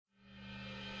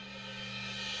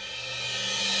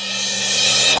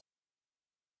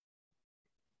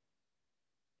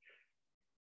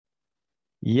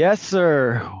Yes,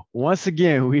 sir. Once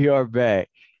again, we are back.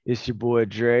 It's your boy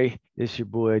Dre. It's your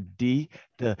boy D,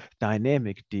 the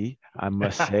dynamic D, I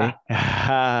must say.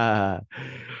 And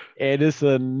it's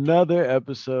another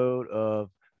episode of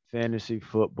Fantasy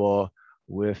Football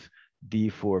with the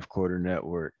Fourth Quarter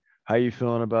Network. How you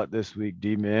feeling about this week,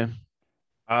 D man?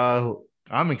 Uh,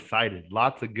 I'm excited.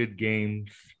 Lots of good games,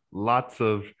 lots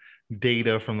of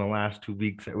data from the last 2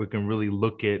 weeks that we can really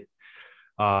look at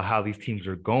how these teams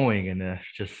are going, and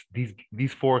just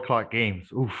these 4 o'clock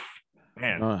games. Oof,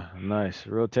 man. Nice.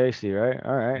 Real tasty, right?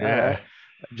 All right, all right. Yeah.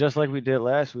 Just like we did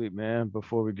last week, man.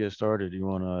 Before we get started, you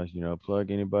want to,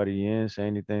 plug anybody in, say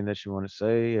anything that you want to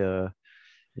say,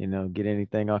 get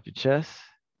anything off your chest?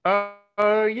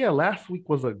 Yeah. Last week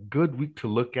was a good week to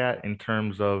look at in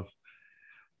terms of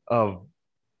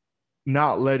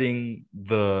not letting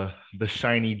the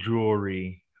shiny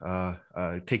jewelry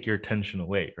take your attention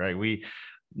away, right?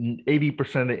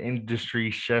 80% of the industry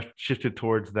shifted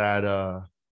towards that uh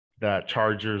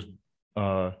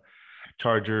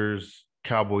Chargers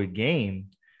Cowboy game,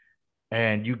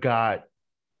 and you got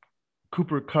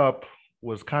Cooper Cup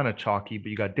was kind of chalky, but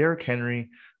you got Derrick Henry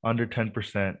under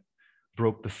 10%,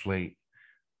 broke the slate.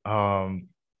 Um,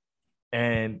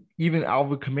 and even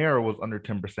Alvin Kamara was under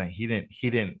 10%. He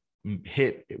didn't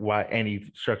hit by any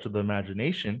stretch of the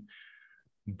imagination,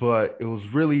 but it was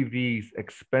really these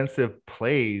expensive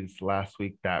plays last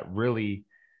week that really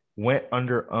went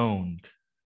under owned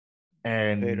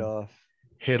Paid and off.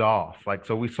 hit off. Like,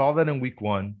 so we saw that in week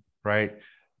 1, right?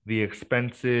 The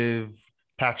expensive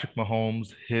Patrick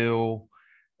Mahomes, Hill,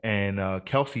 and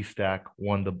Kelsey stack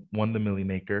won the Millie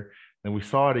Maker. And we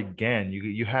saw it again.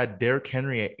 You had Derrick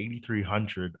Henry at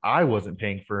 8,300. I wasn't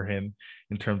paying for him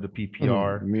in terms of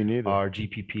PPR Me neither. or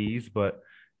GPPs, but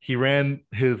he ran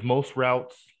his most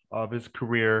routes of his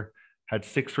career, had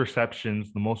 6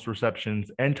 receptions, the most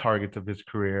receptions and targets of his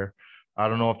career. I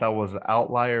don't know if that was an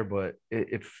outlier, but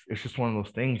it's just one of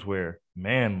those things where,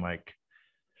 man, like,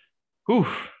 whew.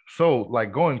 So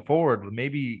like going forward,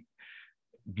 maybe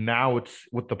now it's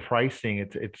with the pricing,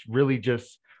 it's really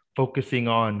just focusing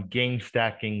on game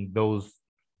stacking those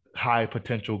high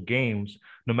potential games,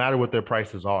 no matter what their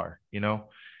prices are,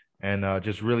 and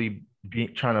just really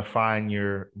trying to find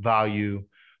your value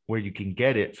where you can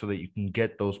get it so that you can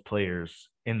get those players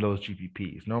in those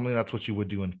GPPs. Normally, that's what you would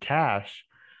do in cash,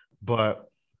 but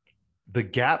the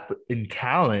gap in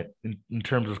talent in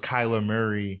terms of Kyler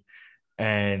Murray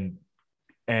and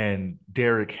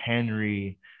Derrick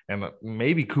Henry and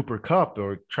maybe Cooper Cup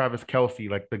or Travis Kelsey,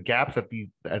 like the gaps at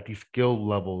these skill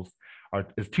levels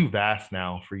is too vast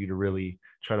now for you to really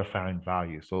try to find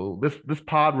value. So this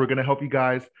pod, we're gonna help you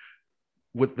guys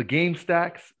with the game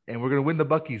stacks, and we're gonna win the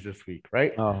Buckies this week,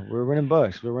 right? Oh, we're winning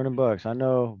bucks. We're winning bucks. I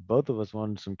know both of us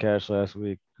won some cash last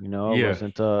week. It Yeah,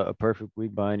 wasn't a perfect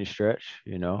week by any stretch.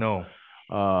 no,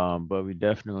 But we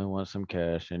definitely won some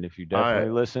cash. And if you I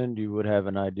definitely listened, you would have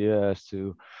an idea as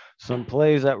to some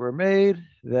plays that were made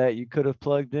that you could have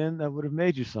plugged in that would have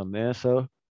made you some, man. So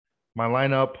my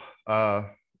lineup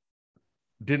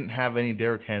didn't have any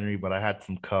Derrick Henry, but I had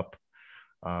some Cup.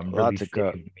 Really lots of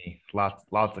cup. saved me.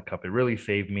 Lots of Cup. It really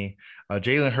saved me.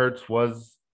 Jalen Hurts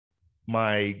was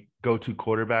my go-to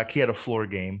quarterback. He had a floor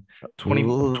game, 20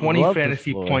 Love the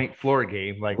fantasy floor. point floor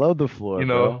game. Like, Love the floor, you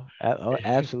know, bro.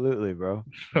 Absolutely, bro.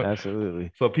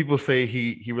 Absolutely. so people say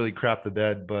he really crapped the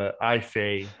bed, but I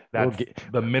say We'll that's get.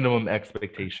 the minimum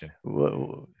expectation.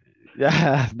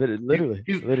 Yeah, but He, literally,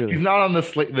 he's literally. not on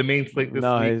the main slate this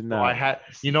No, week. he's So I not. had,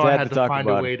 I Sad to had to talk find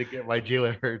a about it. way to get my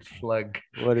Jalen Hurts slug.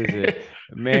 What is it?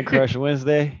 Man Crush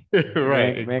Wednesday?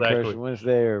 Right, Man Crush exactly.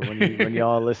 Wednesday, or when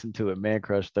y'all listen to it, Man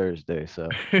Crush Thursday. So,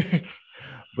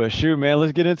 but shoot, man,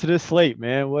 let's get into this slate,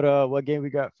 man. What game we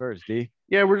got first, D?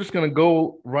 Yeah, we're just gonna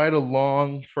go right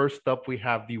along. First up, we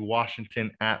have the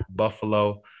Washington at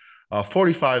Buffalo.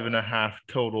 45 and a half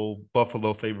total.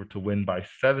 Buffalo favored to win by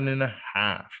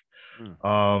 7.5. Hmm.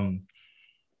 Um,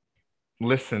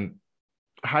 listen,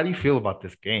 how do you feel about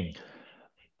this game?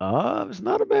 It's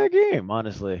not a bad game,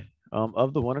 honestly.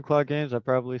 Of the 1 o'clock games, I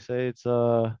probably say it's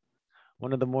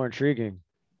one of the more intriguing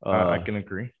I uh can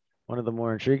agree.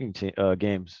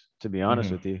 games, to be honest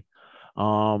Hmm. with you.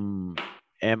 Um,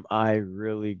 am I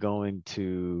really going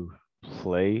to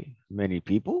play many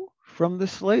people from the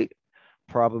slate?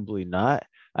 Probably not.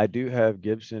 I do have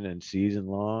Gibson and season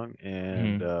long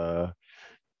and Hmm.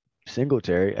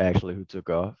 Singletary actually who took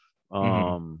off. Hmm.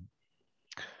 Um,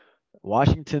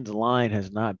 Washington's line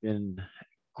has not been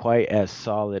quite as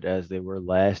solid as they were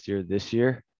last year, this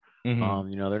year. Hmm.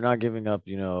 They're not giving up,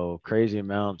 crazy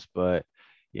amounts, but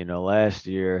last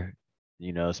year,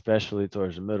 especially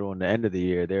towards the middle and the end of the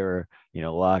year, they were,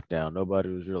 locked down. Nobody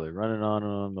was really running on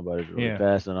them. Nobody was really Yeah.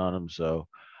 passing on them. So,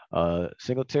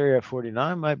 Singletary at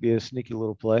 49 might be a sneaky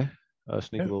little play. A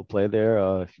sneaky Yeah. little play there.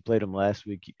 If you played him last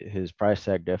week, his price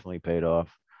tag definitely paid off.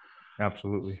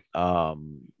 Absolutely.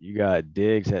 You got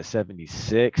Diggs at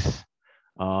 76,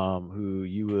 who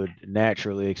you would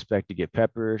naturally expect to get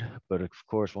peppered, but of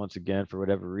course, once again, for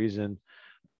whatever reason,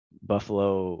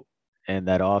 Buffalo and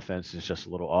that offense is just a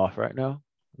little off right now.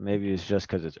 Maybe it's just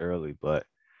because it's early, but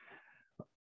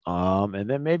and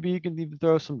then maybe you can even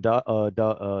throw some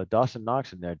Dawson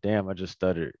Knox in there. Damn, I just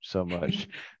stuttered so much.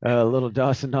 Little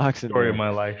Dawson Knox in Story of there, my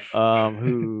life.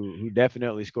 who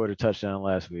definitely scored a touchdown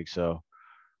last week. So,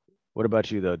 what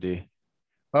about you though, D?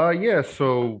 Yeah,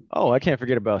 so Oh, I can't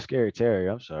forget about Scary Terry.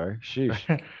 I'm sorry.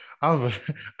 Sheesh. I was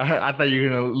I thought you were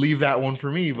gonna leave that one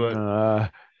for me, but Uh,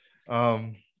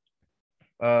 um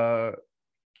uh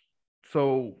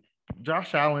so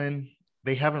Josh Allen,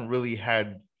 they haven't really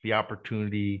had the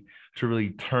opportunity to really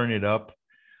turn it up.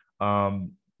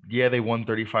 Um, yeah, they won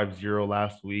 35-0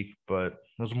 last week, but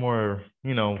it was more,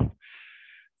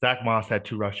 Zach Moss had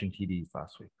two rushing TDs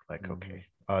last week. Like, mhm. okay.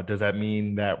 Does that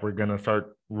mean that we're gonna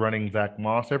start running Zach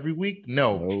Moss every week?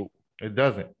 No, Nope, it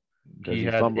doesn't. because He he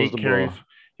had fumbles eight the carries. ball.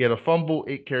 He had a fumble,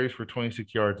 8 carries for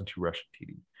 26 yards and two rushing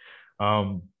TDs.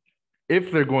 Um,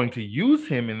 if they're going to use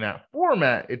him in that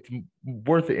format, it's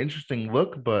worth an interesting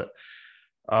look. But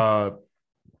uh,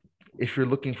 if you're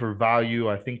looking for value,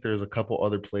 I think there's a couple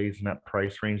other plays in that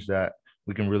price range that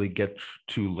we can really get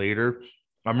to later.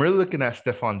 I'm really looking at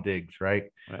Stephon Diggs, right?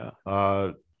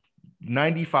 Yeah.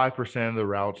 95% of the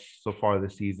routes so far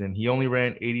this season. He only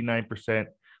ran 89%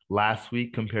 last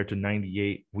week compared to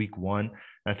 98 week one.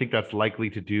 And I think that's likely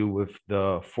to do with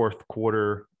the fourth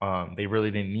quarter. They really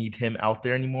didn't need him out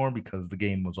there anymore because the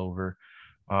game was over.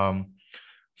 Um,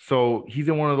 so he's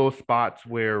in one of those spots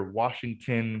where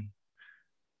Washington,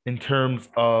 in terms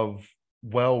of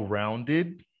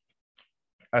well-rounded,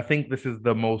 I think this is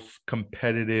the most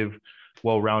competitive,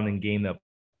 well-rounded game that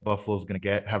Buffalo's going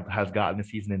to has gotten this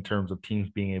season in terms of teams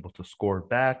being able to score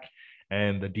back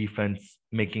and the defense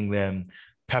making them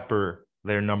pepper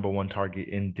their number one target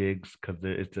in Diggs because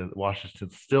it's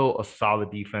Washington's still a solid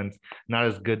defense, not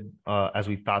as good as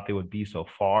we thought they would be so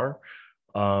far.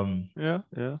 Um, Yeah.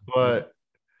 Yeah. Yeah. but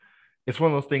it's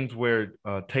one of those things where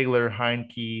Taylor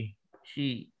Heineke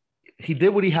he he did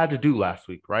what he had to do last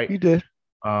week, right? He did.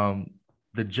 Um,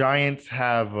 the Giants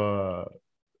have a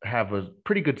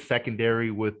pretty good secondary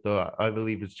with I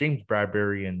believe it's James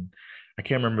Bradbury and I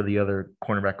can't remember the other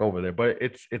cornerback over there, but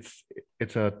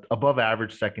it's a above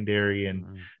average secondary and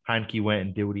Mm. Heineke went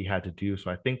and did what he had to do. So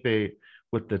I think they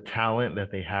with the talent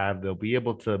that they have, they'll be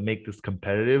able to make this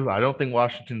competitive. I don't think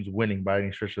Washington's winning by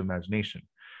any stretch of the imagination.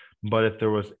 But if there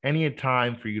was any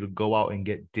time for you to go out and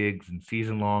get Diggs in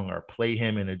season long or play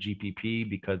him in a GPP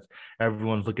because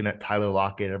everyone's looking at Tyler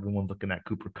Lockett, everyone's looking at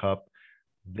Cooper Kupp,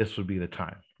 this would be the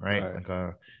time, right? Right.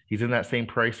 Like he's in that same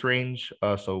price range,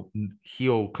 so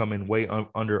he'll come in way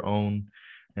under own,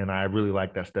 and I really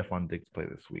like that Stephon Diggs play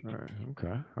this week. All right.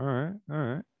 Okay. All right. All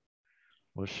right.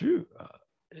 Well, shoot.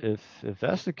 If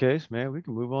that's the case, man, we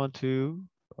can move on to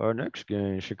our next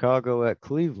game, Chicago at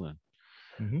Cleveland.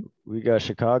 Mm-hmm. We got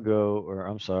Chicago, or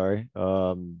I'm sorry,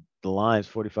 the line's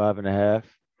 45 and a half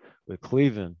with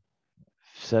Cleveland,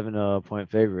 7 point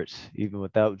favorites, even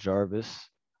without Jarvis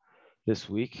this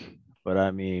week. But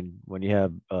I mean, when you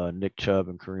have Nick Chubb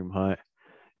and Kareem Hunt,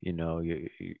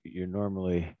 you're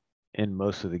normally in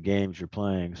most of the games you're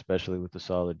playing, especially with the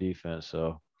solid defense.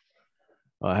 So,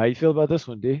 how you feel about this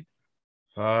one, D?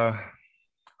 Uh,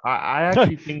 I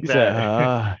actually think You said,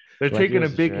 that they're like it taking a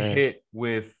was a big drag. hit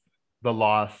with the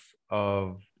loss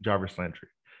of Jarvis Landry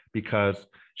because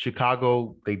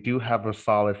Chicago, they do have a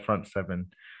solid front seven,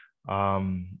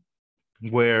 um,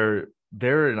 where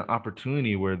they're an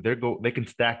opportunity where they can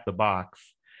stack the box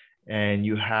and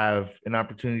you have an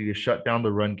opportunity to shut down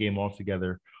the run game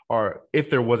altogether. Or if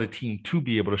there was a team to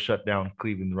be able to shut down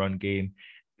Cleveland run game,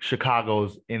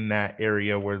 Chicago's in that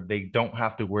area where they don't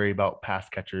have to worry about pass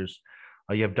catchers.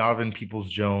 You have Donovan Peoples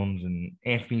Jones and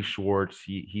Anthony Schwartz.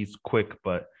 He's quick,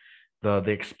 but the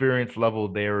experience level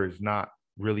there is not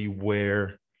really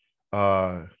where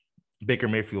uh, Baker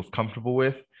Mayfield's comfortable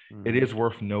with. It Mm-hmm. is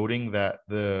worth noting that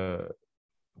the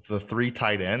three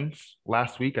tight ends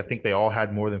last week, I think they all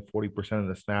had more than 40% of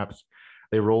the snaps.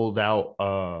 They rolled out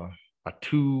a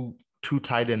two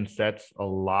tight end sets a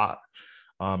lot.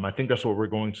 I think that's what we're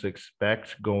going to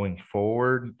expect going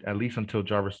forward, at least until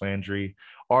Jarvis Landry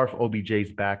or if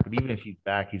OBJ's back. But even if he's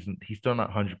back, he's still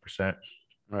not 100%. I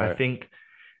Right. think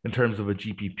in terms of a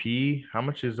GPP, how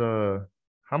much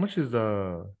is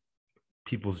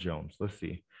Peoples-Jones? Let's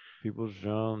see.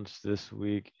 Peoples-Jones this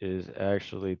week is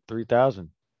actually 3,000.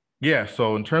 Yeah,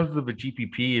 so in terms of a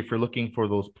GPP, if you're looking for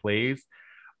those plays,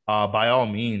 by all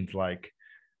means, like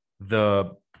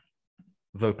the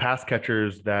the pass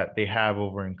catchers that they have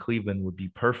over in Cleveland would be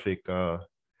perfect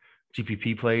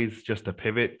GPP plays just to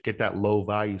pivot, get that low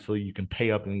value so you can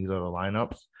pay up in these other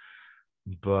lineups.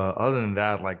 But other than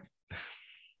that, like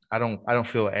I don't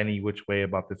feel any which way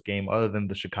about this game other than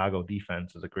the Chicago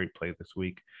defense is a great play this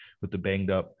week with the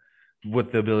banged up,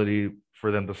 with the ability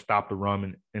for them to stop the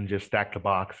run and just stack the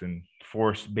box and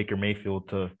force Baker Mayfield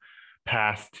to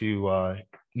pass to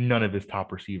none of his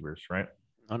top receivers, right?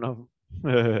 I know.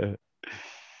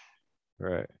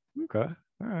 Right. Okay.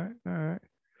 All right. All right.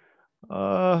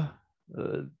 Uh,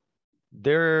 uh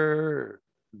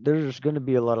there's going to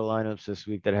be a lot of lineups this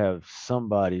week that have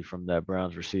somebody from that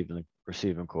Browns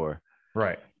receiving core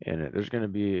Right. in it. There's going to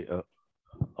be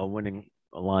a winning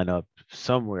lineup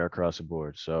somewhere across the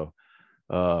board. So,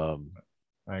 um,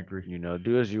 I agree.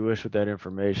 do as you wish with that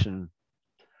information.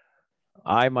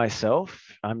 I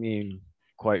myself, I mean,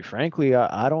 quite frankly,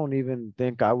 I don't even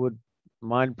think I would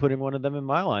mind putting one of them in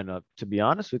my lineup, to be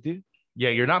honest with you. Yeah,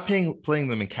 you're not playing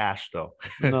them in cash though.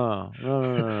 No, no,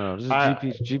 no, no, no. This is I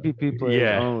GPP players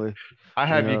yeah, only. I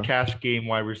You have your know, cash game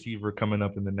wide receiver coming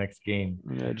up in the next game.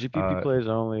 yeah, GPP Uh, players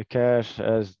only. Cash,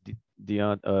 as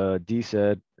D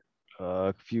said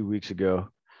a few weeks ago.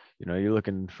 You're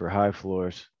looking for high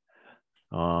floors.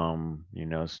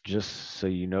 It's just so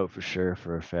you know for sure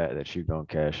for a fact that you're gonna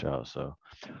cash out. So,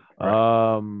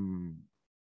 right. um,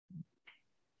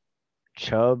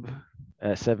 Chubb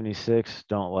at 76,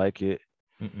 don't like it.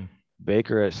 Mm-mm.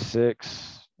 Baker at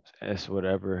 6, it's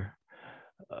whatever.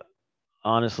 Uh,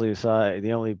 Honestly,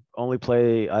 the only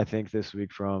play I think this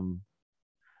week from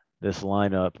this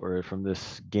lineup or from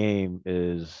this game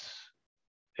is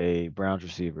a Browns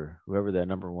receiver, whoever that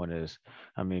number one is.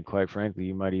 I mean, quite frankly,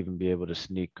 you might even be able to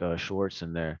sneak Schwartz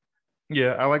in there.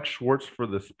 Yeah, I like Schwartz for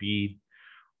the speed.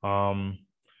 Um,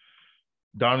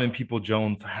 Donovan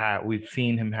People-Jones we've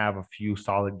seen him have a few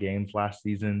solid games last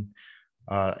season.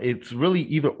 It's really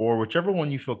either or, whichever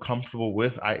one you feel comfortable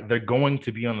with. They're going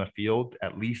to be on the field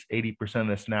at least 80% of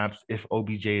the snaps if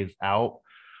OBJ is out.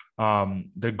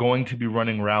 They're going to be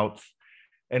running routes.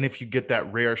 And if you get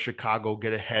that rare Chicago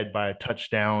get ahead by a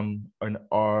touchdown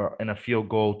or in a field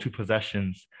goal, 2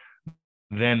 possessions,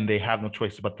 then they have no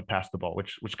choice but to pass the ball,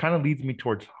 which kind of leads me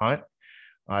towards Hunt.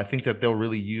 I think that they'll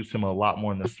really use him a lot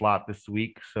more in the slot this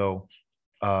week. So,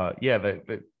 yeah,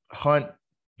 the Hunt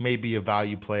may be a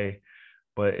value play,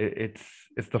 but it's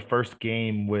the first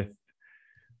game with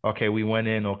okay, we went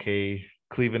in okay.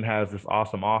 Cleveland has this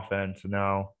awesome offense, and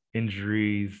now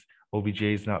injuries.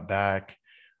 OBJ's not back.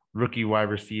 Rookie wide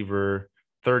receiver,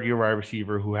 third-year wide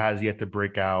receiver who has yet to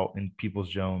break out in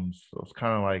Peoples-Jones. So it's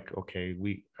kind of like okay,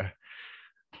 we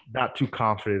not too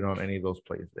confident on any of those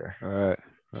plays there. All right,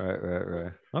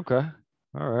 right. Okay,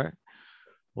 all right.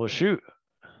 Well, shoot.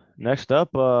 Next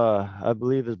up, I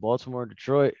believe is Baltimore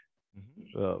Detroit,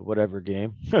 whatever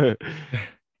game.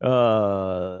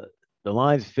 The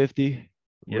line's 50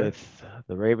 Yeah, with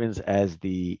the Ravens as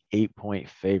the 8-point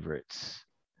favorites.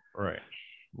 right.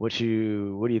 What do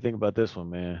you think about this one,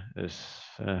 man? It's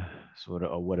a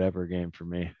whatever game for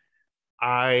me.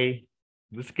 I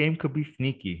This game could be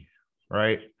sneaky,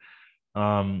 right?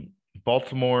 Um,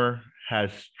 Baltimore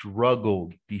has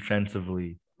struggled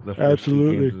defensively the first 2 games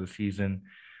Absolutely. of the season.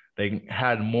 They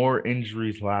had more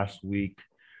injuries last week.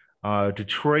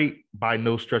 Detroit, by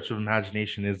no stretch of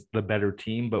imagination, is the better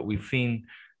team, but we've seen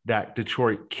that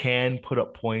Detroit can put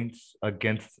up points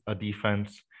against a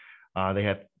defense. They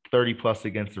had 30 plus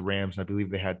against the Rams. I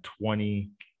believe they had 20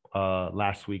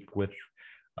 last week with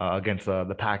against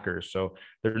the Packers. So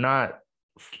they're not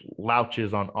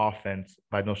slouches on offense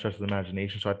by no stretch of the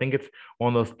imagination. So I think it's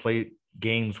one of those play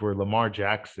games where Lamar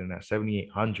Jackson at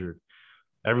 7,800,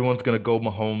 everyone's gonna go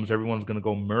Mahomes, everyone's gonna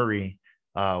go Murray,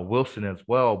 Wilson as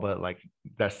well. But like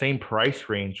that same price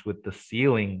range with the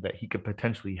ceiling that he could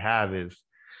potentially have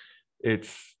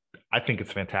it's I think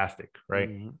it's fantastic, right?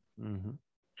 Mm-hmm.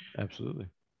 Absolutely.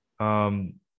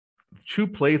 Um, Two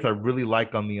plays I really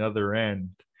like on the other end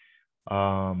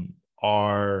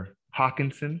are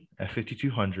Hawkinson at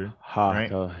 5,200, Ha,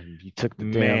 right? you took the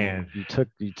damn Man. you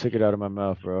took it out of my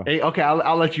mouth, bro. Hey, okay,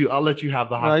 I'll let you have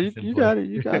the No, you, Hawkinson you play. got it.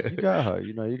 You got her.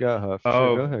 You got her for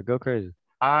sure. Go um, ahead. Go crazy.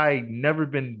 I never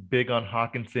been big on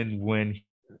Hawkinson when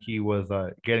he was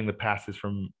getting the passes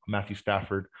from Matthew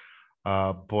Stafford.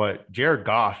 But Jared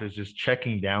Goff is just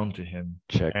checking down to him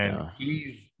Check and now.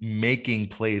 he's making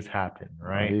plays happen,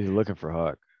 right? He's looking for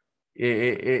Hawk.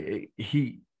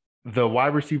 He the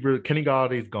wide receiver Kenny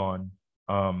Galladay's gone.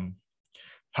 Um,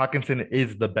 Hawkinson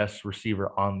is the best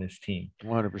receiver on this team.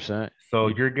 100%. So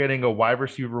you're getting a wide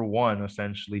receiver one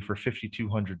essentially for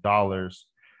 $5,200,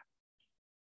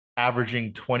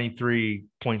 averaging 23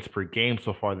 points per game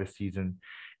so far this season,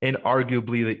 and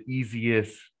arguably the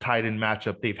easiest tight end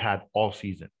matchup they've had all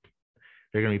season.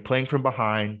 They're going to be playing from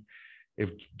behind.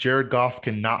 If Jared Goff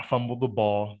cannot fumble the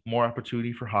ball, more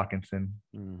opportunity for Hawkinson.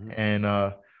 And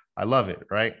I love it,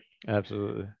 right?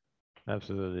 Absolutely.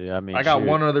 Absolutely. I mean, I got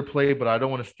one other play, but I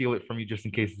don't want to steal it from you just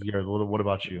in case it's yours. What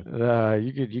about you?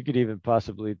 You could even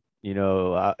possibly,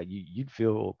 you'd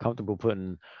feel comfortable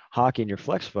putting hockey in your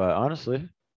flex spot, honestly.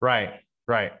 Right.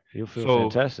 You'll feel So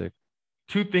fantastic.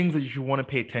 two things that you want to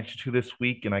pay attention to this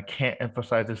week, and I can't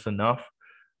emphasize this enough: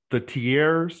 the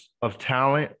tiers of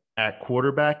talent at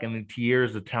quarterback and the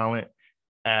tiers of talent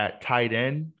at tight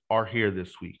end are here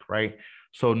this week, right?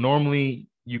 So normally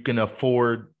you can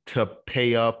afford to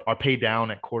pay up or pay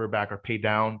down at quarterback or pay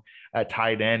down at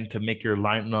tight end to make your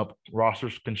lineup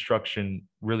roster construction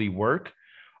really work.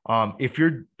 If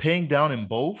you're paying down in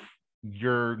both,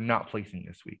 you're not placing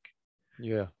this week.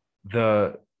 Yeah.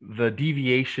 The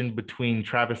deviation between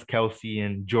Travis Kelce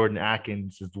and Jordan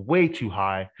Atkins is way too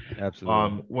high.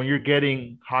 Absolutely. When you're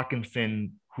getting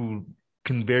Hawkinson, who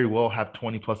can very well have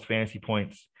 20 plus fantasy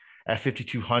points at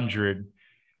 5,200,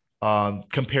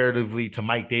 comparatively to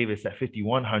Mike Davis at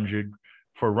 5,100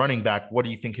 for running back, what do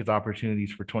you think his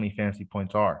opportunities for 20 fantasy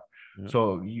points are? Yeah.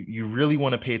 So you really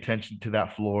want to pay attention to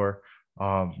that floor.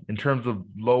 In terms of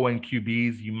low end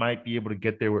QBs, you might be able to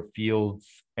get there with Fields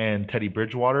and Teddy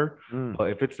Bridgewater. But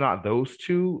if it's not those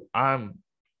two,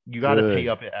 you got to pay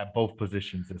up at both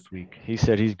positions this week. He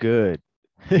said he's good.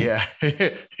 Yeah.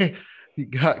 You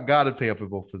got to pay up at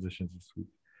both positions this week.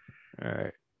 All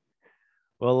right.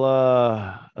 Well,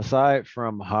 aside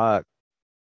from Hawk,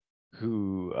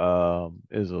 who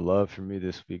is a love for me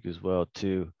this week as well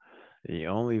too, the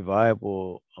only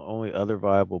other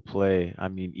viable play, I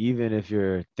mean, even if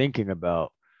you're thinking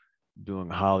about doing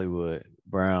Hollywood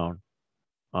Brown,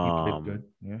 good.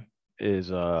 Yeah. is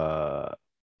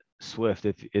Swift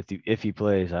if he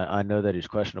plays. I know that he's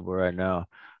questionable right now,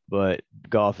 but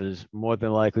Goff is more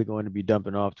than likely going to be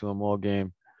dumping off to him all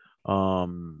game.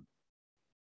 In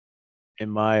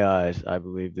my eyes, I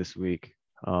believe this week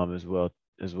as well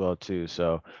too.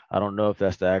 So I don't know if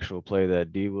that's the actual play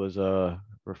that D was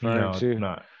referring to.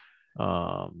 Not.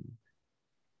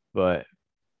 But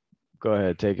go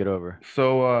ahead, take it over.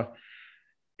 So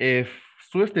if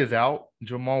Swift is out,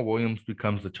 Jamal Williams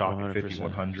becomes the chalk at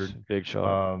 5,100. Big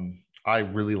chalk. I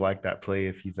really like that play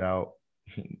if he's out.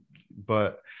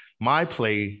 But my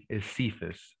play is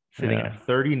Cephas sitting at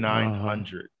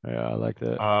 3,900. Yeah, I like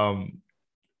that. I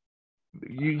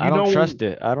don't trust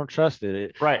it. I don't trust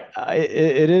it. Right.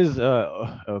 It is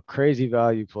a crazy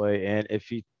value play, and if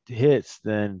he hits,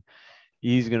 then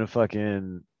he's gonna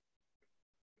fucking.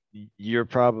 You're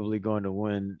probably going to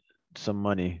win some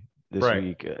money this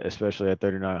week, especially at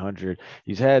 3,900.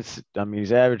 He's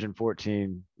averaging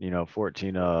 14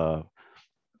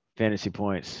 fantasy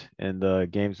points in the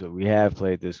games that we have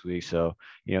played this week. So,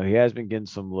 he has been getting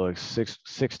some looks,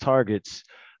 six targets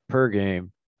per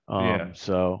game.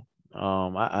 So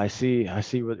I see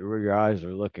where your eyes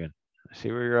are looking. I see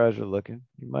where your eyes are looking.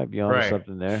 You might be on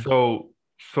something there. So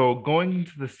going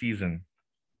into the season,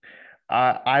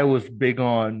 I was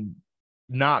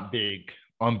not big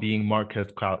on being Marquez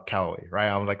Callaway, right?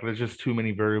 I was like, there's just too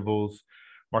many variables.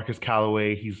 Marquez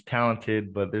Callaway, he's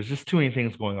talented, but there's just too many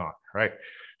things going on, right?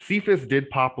 Cephas did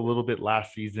pop a little bit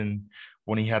last season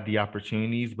when he had the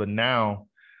opportunities, but now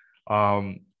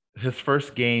his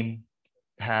first game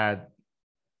had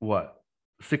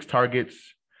 6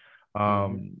 targets,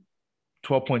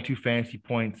 12.2 fantasy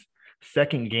points.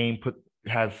 Second game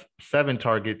has 7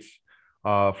 targets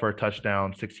for a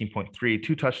touchdown, 16.3,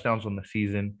 2 touchdowns on the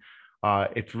season. I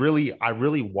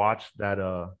really watched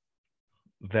that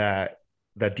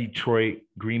Detroit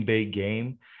Green Bay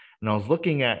game, and I was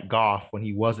looking at Goff when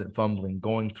he wasn't fumbling,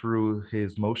 going through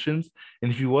his motions,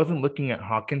 and if he wasn't looking at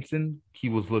Hawkinson, he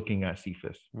was looking at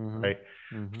Cephas, right?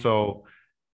 So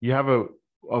you have a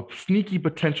sneaky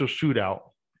potential shootout,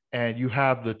 and you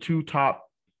have the 2 top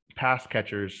pass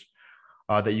catchers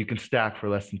that you can stack for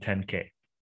less than 10K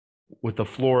with a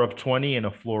floor of 20 and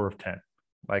a floor of 10.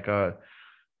 Like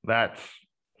that's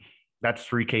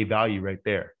 3K value right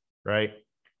there, right?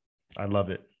 I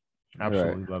love it.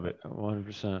 Absolutely love it.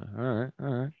 100%. All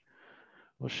right.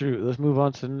 Well, shoot, let's move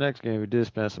on to the next game. We did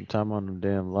spend some time on them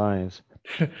damn Lions.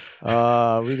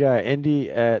 We got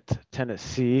Indy at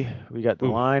Tennessee. We got the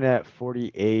line at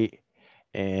 48,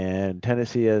 and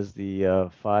Tennessee as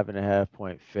the 5.5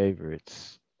 point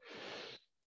favorites.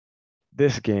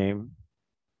 This game,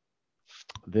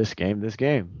 This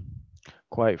game.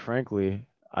 Quite frankly,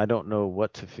 I don't know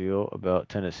what to feel about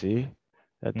Tennessee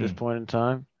at this Hmm. point in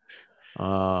time.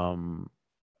 Um,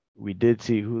 we did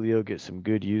see Julio get some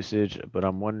good usage, but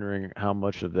I'm wondering how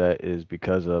much of that is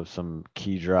because of some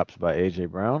key drops by AJ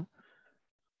Brown.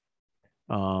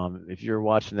 If you're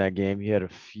watching that game, he had a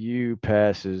few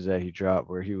passes that he dropped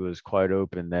where he was quite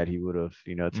open that he would have,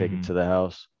 taken Hmm. to the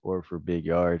house or for big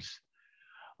yards.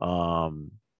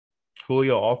 Um,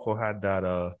 Julio also had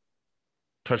that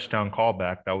touchdown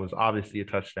callback. That was obviously a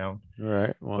touchdown,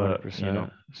 right, but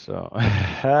 100%. So,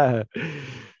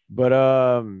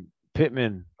 but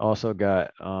Pittman also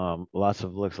got lots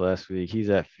of looks last week. He's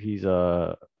up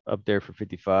there for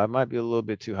 55. Might be a little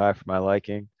bit too high for my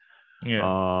liking. yeah,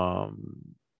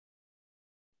 Um,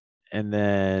 and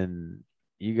then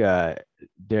you got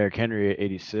Derrick Henry at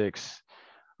 86.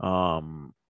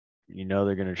 Um,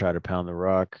 they're gonna try to pound the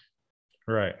rock.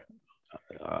 right.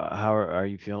 How are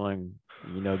you feeling?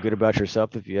 Good about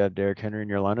yourself if you have Derrick Henry in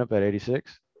your lineup at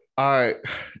 86. All right.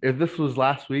 If this was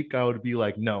last week, I would be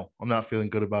like, no, I'm not feeling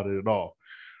good about it at all.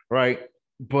 Right.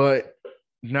 But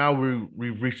now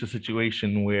we've reached a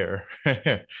situation where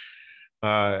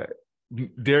uh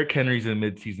Derrick Henry's in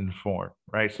midseason form,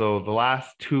 right? So the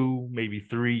last 2, maybe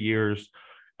 3 years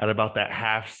at about that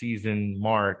half season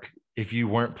mark, if you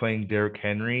weren't playing Derrick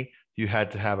Henry, you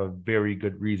had to have a very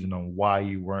good reason on why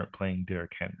you weren't playing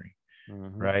Derrick Henry,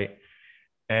 Mm-hmm. right?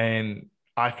 And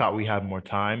I thought we had more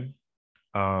time,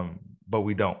 but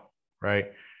we don't,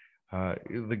 right?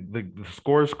 The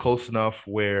score is close enough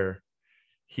where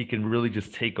he can really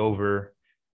just take over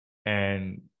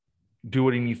and do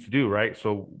what he needs to do, right?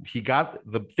 So he got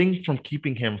the thing from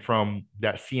keeping him from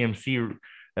that CMC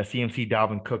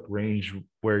Dalvin Cook range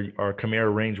where or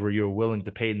Kamara range where you're willing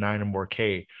to pay 9 or more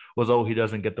K was he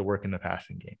doesn't get the work in the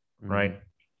passing game, Mm-hmm. right?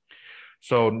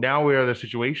 So now we're at a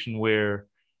situation where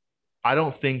I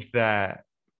don't think that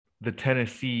the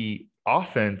Tennessee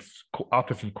offensive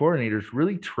coordinators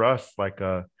really trust like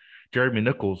Jeremy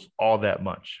Nichols all that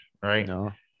much, right?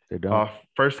 No, they don't.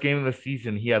 First game of the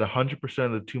season, he had 100%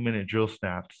 of the 2 minute drill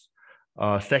snaps.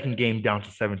 Second game down to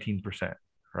 17%,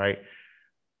 right?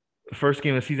 The first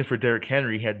game of the season for Derrick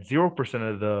Henry he had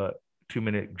 0% of the 2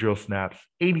 minute drill snaps,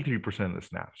 83% of the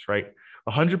snaps, right?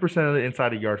 100% of the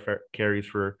inside of yard carries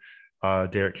for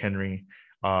Derrick Henry.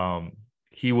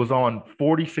 He was on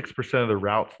 46% of the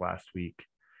routes last week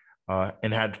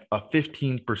and had a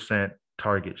 15%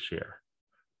 target share.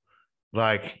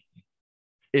 Like,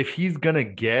 if he's going to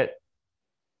get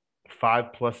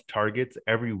 5+ targets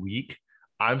every week,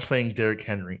 I'm playing Derrick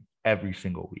Henry every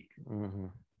single week, Mm-hmm.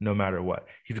 no matter what.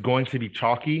 He's going to be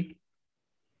chalky,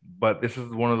 but this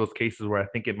is one of those cases where I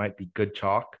think it might be good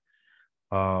chalk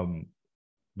um,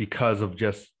 because of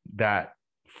just that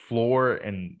floor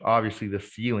and obviously the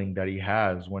ceiling that he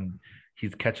has when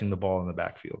he's catching the ball in the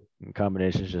backfield.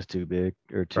 Combination's just too big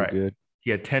or too Right. good.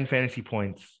 He had 10 fantasy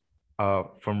points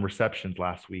from receptions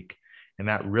last week. And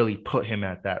that really put him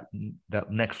at that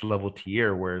next level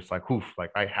tier where it's like, oof, like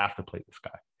I have to play this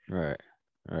guy Right.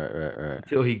 Right.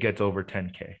 until he gets over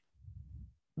 10K.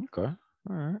 Okay. All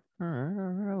right. All right.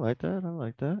 All right. I like that. I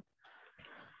like that.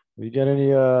 You got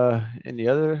any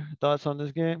other thoughts on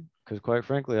this game? Because quite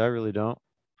frankly, I really don't.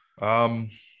 Um,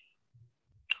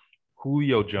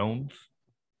 Julio Jones.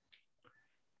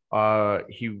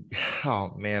 He,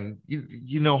 oh man,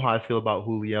 you know how I feel about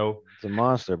Julio. It's a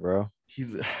monster, bro. He's,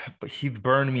 but he's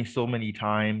burned me so many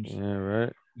times. Yeah,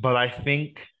 right. But I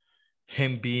think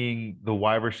him being the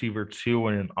wide receiver 2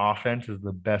 in an offense is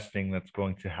the best thing that's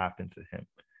going to happen to him.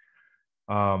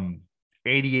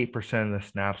 88% of the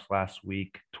snaps last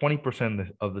week,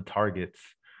 20% of the targets.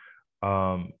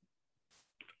 Um,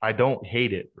 I don't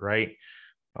hate it, right?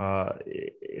 Uh,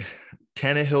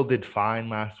 Tannehill did fine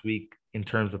last week in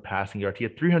terms of passing yards. He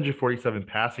had 347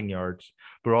 passing yards,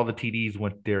 but all the TDs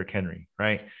went to Derrick Henry,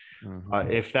 right? Mm-hmm.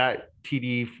 If that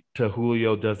TD to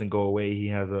Julio doesn't go away, he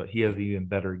has an even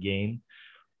better game.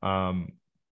 Um,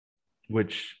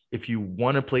 which if you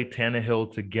want to play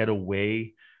Tannehill to get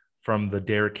away from the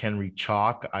Derrick Henry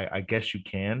chalk, I guess you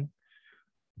can,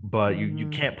 but you Mm-hmm.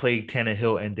 can't play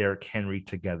Tannehill and Derrick Henry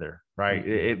together, right?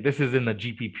 Mm-mm. This is in the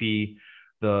GPP,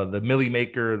 the Millie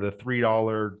Maker, the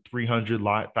 $3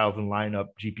 300,000 lineup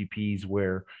GPPs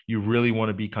where you really want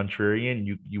to be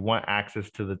contrarian. You want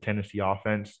access to the Tennessee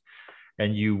offense,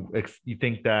 and you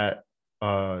think that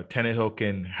Tannehill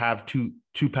can have two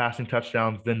passing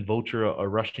touchdowns, then vulture a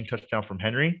rushing touchdown from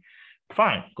Henry,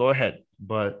 fine, go ahead.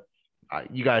 But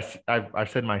you guys, I've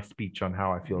said my speech on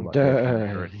how I feel about Derrick Henry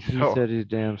Duh, already. he So said his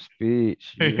damn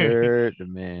speech. You heard the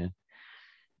man.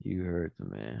 You heard the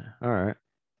man. All right.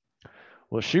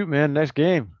 Well, shoot, man. Next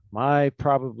game. my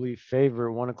probably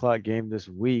favorite 1 o'clock game this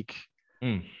week.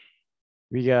 Mm.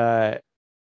 We got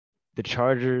the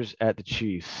Chargers at the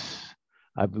Chiefs.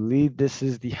 I believe this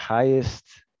is the highest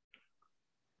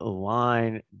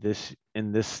line this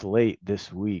in this slate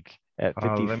this week at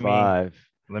Let me 55.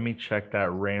 let me check that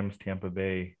Rams Tampa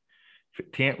Bay.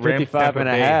 Rams 55 Tampa and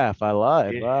a Bay. half. I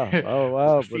lied. Wow. Yeah. Oh,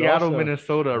 wow. But Seattle, also,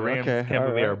 Minnesota, Rams, okay. All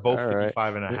Tampa Bay are right. both All right.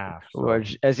 55 and a half. Well,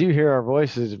 So as you hear our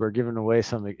voices, we're giving away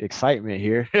some excitement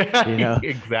here, you know,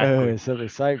 exactly. some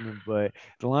excitement. But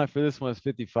the line for this one is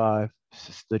 55.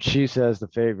 The Chiefs as the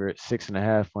favorite,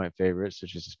 6.5 point favorites,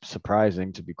 which is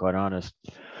surprising to be quite honest.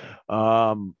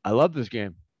 I love this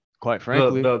game, quite The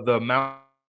frankly. the the amount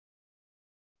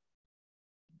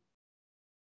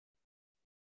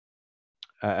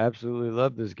I absolutely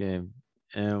love this game.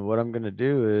 And what I'm gonna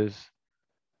do is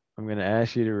I'm gonna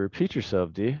ask you to repeat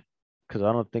yourself, D, because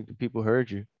I don't think the people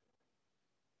heard you.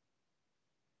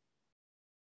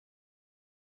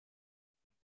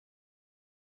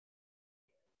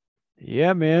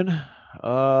 Yeah, man.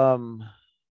 Um,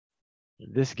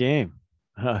 this game,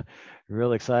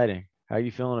 real exciting. How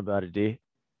you feeling about it, D?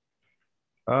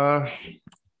 uh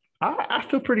I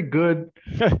feel pretty good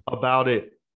about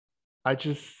it. I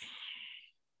just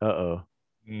Uh-oh.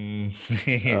 mm,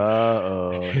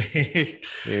 Uh-oh.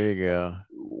 Here you go.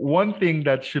 one thing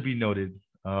that should be noted,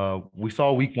 we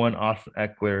saw week one Austin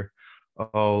Eckler.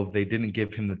 Oh, they didn't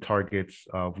give him the targets.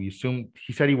 We assumed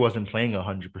he said he wasn't playing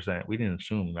 100%. We didn't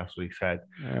assume that's what he said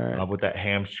All right. with that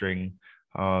hamstring.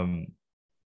 Um,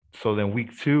 so then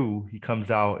week two, he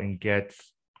comes out and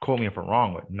gets, quote me if I'm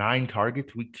wrong, but 9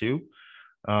 targets week two.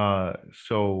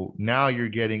 So now you're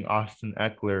getting Austin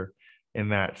Eckler in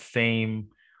that same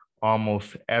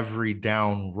almost every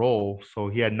down role. So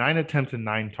he had 9 attempts and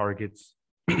 9 targets.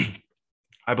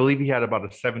 I believe he had about a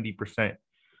 70%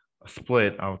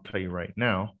 split. I'll tell you right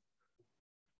now.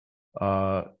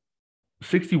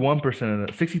 61%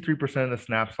 of the 63% of the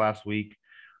snaps last week,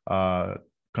 uh,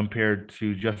 compared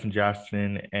to Justin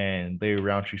Jackson and Larry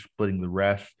Roundtree splitting the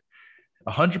rest.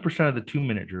 100% of the 2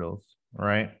 minute drills,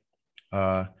 right?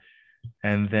 Uh,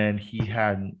 and then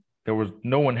there was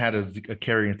no one had a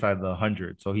carry inside the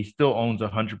 100, so he still owns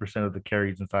 100% of the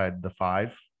carries inside the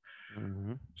five.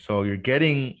 Mm-hmm. So you're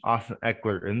getting Austin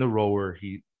Eckler in the role where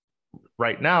he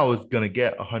right now is going to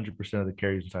get 100% of the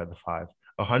carries inside the five,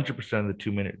 100% of the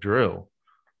 2 minute drill.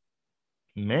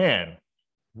 Man,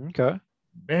 Okay. Okay.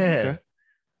 man,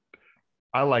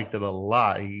 I liked it a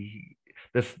lot.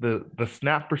 The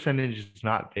snap percentage is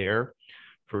not there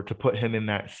for to put him in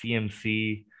that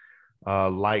CMC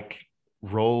like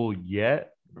role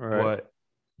yet, All right. but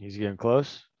He's getting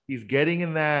close. he's getting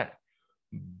in that,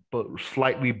 but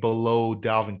slightly below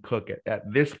Dalvin Cook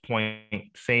at this point,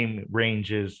 same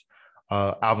range as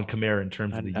Alvin Kamara in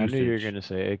terms of the I knew you were usage. gonna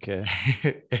say AK. I knew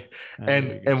you and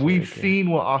were gonna and say we've AK. seen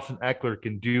what Austin Eckler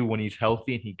can do when he's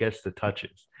healthy and he gets the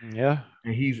touches. Yeah.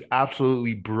 And he's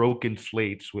absolutely broken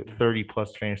slates with 30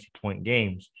 plus fantasy point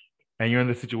games. And you're in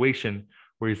the situation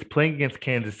where he's playing against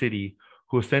Kansas City,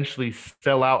 who essentially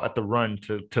sell out at the run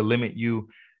to limit you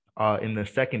in the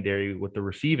secondary with the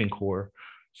receiving core.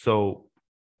 So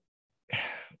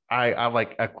I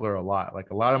like Eckler a lot. Like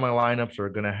a lot of my lineups are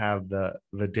gonna have the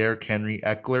Derrick Henry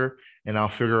Eckler, and I'll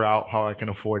figure out how I can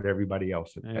afford everybody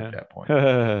else at Yeah. that point.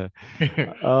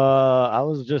 I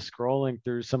was just scrolling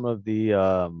through some of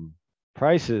the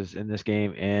prices in this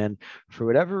game, and for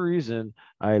whatever reason,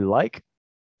 I like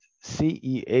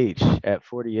CEH at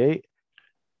 48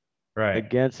 Right.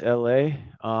 against LA.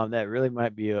 That really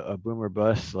might be a boomer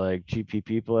bust like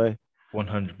GPP play.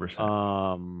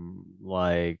 100%.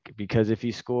 Like because if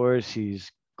he scores, he's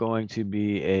going to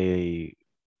be a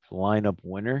lineup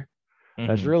winner.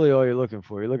 That's Mm-hmm. really all you're looking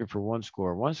for. You're looking for one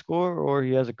score, or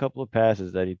he has a couple of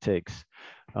passes that he takes.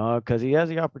 Because he has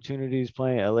the opportunities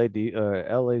playing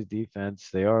LA's defense.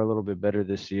 They are a little bit better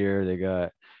this year. They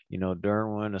got,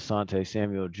 Derwin, Asante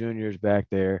Samuel Jr.'s back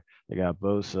there. They got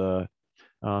Bosa.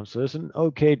 So it's an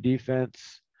okay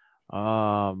defense.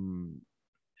 Um,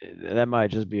 that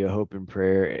might just be a hope and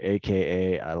prayer,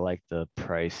 aka I like the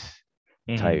price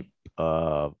Mm-hmm. type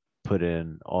put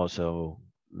in also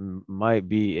might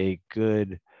be a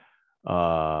good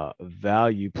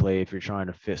value play if you're trying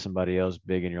to fit somebody else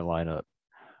big in your lineup,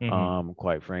 Mm-hmm.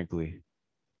 quite frankly.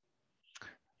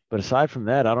 But aside from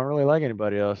that, I don't really like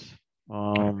anybody else.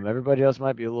 Everybody else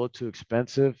might be a little too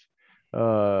expensive.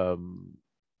 Um,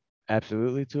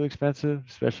 absolutely too expensive,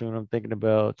 especially when I'm thinking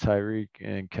about Tyreek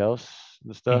and Kels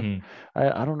and stuff. Mm-hmm.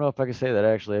 I don't know if I can say that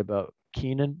actually about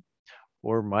Keenan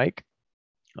or Mike.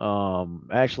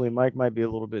 Actually, Mike might be a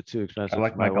little bit too I expensive for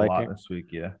like my Mike a lot liking. this week.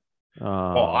 Yeah.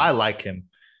 Well, I Um, like him.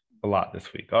 a lot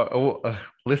this week.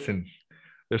 Listen,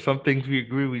 there's some things we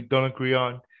agree, we don't agree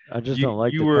on. I just You don't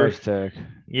like you the were price tag.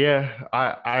 Yeah,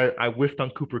 I whiffed on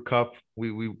Cooper Cup.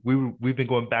 We've been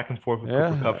going back and forth with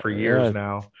Cooper Yeah, Cup for years yeah.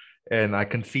 now, and I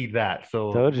can see that.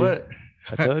 So, Told you. but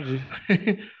I told you.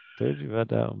 Told you about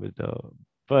that one,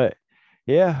 but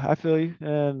yeah, I feel you.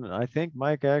 And I think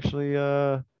Mike actually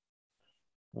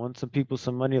won some people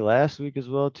some money last week as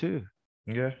well too.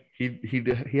 yeah, he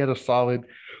had a solid.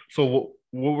 So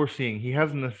what we're seeing, he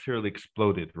hasn't necessarily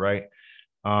exploded, right?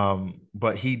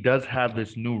 But he does have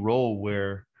this new role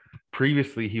where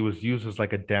previously he was used as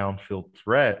like a downfield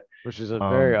threat. Which is a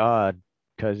very Um, odd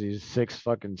because he's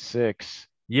 6'6".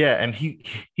 yeah, and he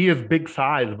has big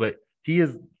size, but he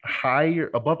is higher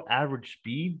above average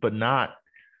speed, but not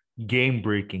game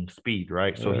breaking speed,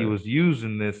 right? So he Uh, was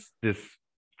using this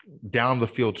down the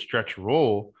field stretch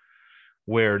role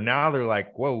where now they're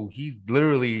like, whoa, he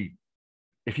literally,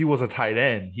 if he was a tight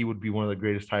end, he would be one of the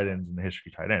greatest tight ends in the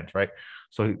history of tight ends, right?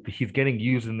 So he's getting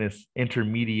used in this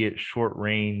intermediate, short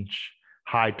range,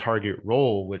 high target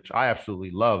role, which I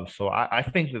absolutely love. So I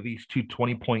think that these two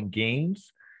 20-point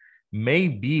games may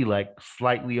be like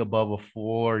slightly above a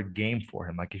floor game for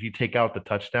him. Like if you take out the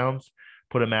touchdowns,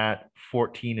 put him at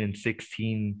 14 and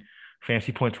 16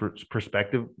 fantasy points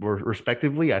perspective or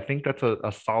respectively, I think that's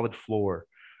a solid floor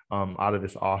out of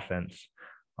this offense.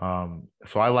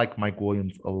 So I like Mike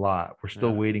Williams a lot. We're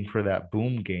still yeah, waiting for that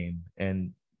boom game,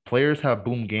 and players have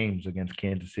boom games against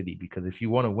Kansas City because if you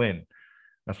want to win,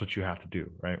 that's what you have to do,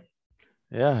 right?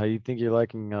 yeah. How you think you're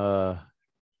liking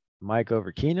Mike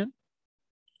over Keenan?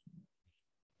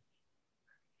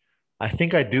 I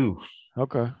think I do.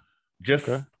 Okay, Just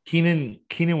okay. Keenan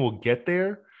will get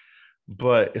there,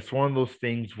 but it's one of those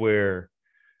things where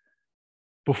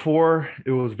before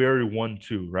it was very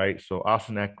 1-2, right? So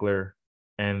Austin Eckler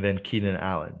and then Keenan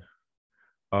Allen.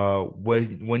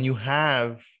 When you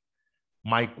have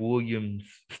Mike Williams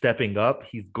stepping up,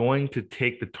 he's going to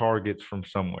take the targets from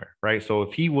somewhere, right? So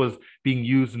if he was being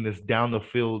used in this down the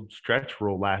field stretch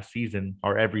role last season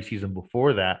or every season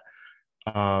before that,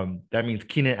 that means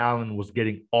Keenan Allen was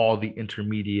getting all the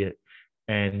intermediate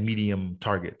and medium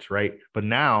targets, right? But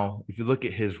now, if you look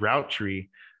at his route tree,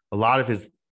 a lot of his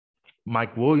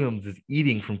Mike Williams is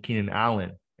eating from Keenan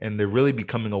Allen, and they're really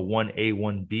becoming a 1A,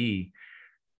 1B,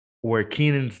 where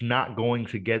Keenan's not going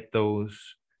to get those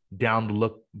down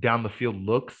the field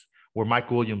looks where Mike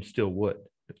Williams still would.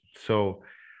 So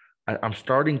I'm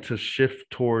starting to shift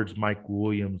towards Mike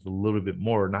Williams a little bit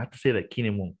more. Not to say that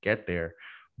Keenan won't get there,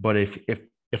 but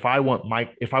if I want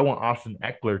Austin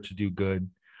Eckler to do good,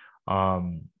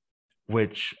 um,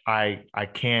 which I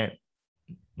can't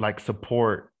like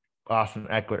support Austin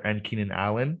Eckler and Keenan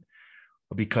Allen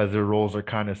because their roles are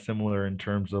kind of similar in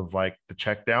terms of like the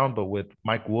check down, but with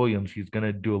Mike Williams, he's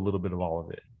gonna do a little bit of all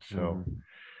of it. So Hmm.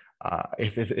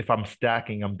 if I'm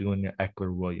stacking, I'm doing an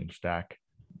Eckler Williams stack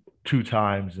 2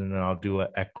 times, and then I'll do an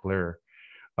Eckler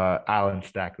Allen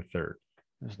stack the third.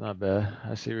 That's not bad.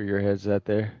 I see where your head's at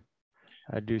there.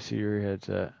 I do see where your head's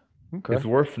at. Okay. It's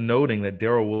worth noting that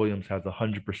Daryl Williams has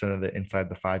 100% of the inside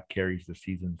the five carries this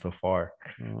season so far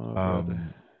Oh, brother.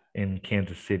 um, in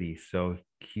Kansas City. So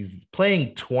he's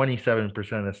playing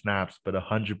 27% of the snaps, but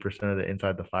 100% of the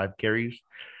inside the five carries.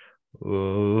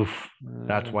 Oof,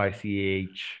 that's Uh, why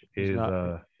CH he's is not.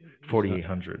 He's not.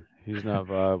 4,800. He's not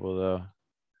viable though.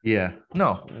 Yeah,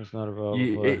 no. It's not a viable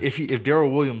play. If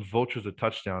Daryl Williams vultures a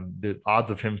touchdown, the odds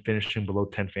of him finishing below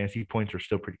 10 fantasy points are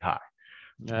still pretty high.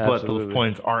 But those Absolutely.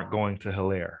 points aren't going to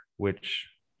Hilaire, which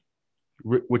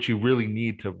you really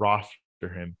need to roster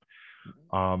him.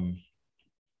 Um,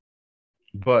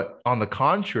 but on the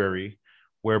contrary,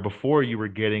 where before you were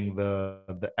getting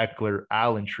the Eckler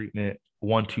Allen treatment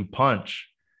 1-2 punch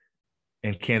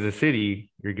in Kansas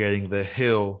City, you're getting the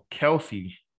Hill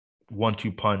Kelsey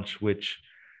 1-2 punch, which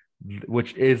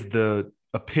is the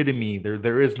epitome.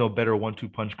 There is no better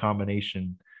 1-2 punch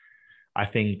combination. I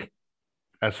think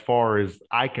as far as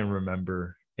I can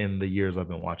remember in the years I've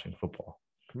been watching football.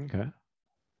 Okay.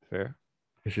 Fair.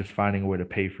 It's just finding a way to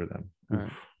pay for them. All Oof.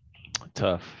 right.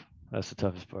 Tough. That's the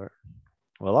toughest part.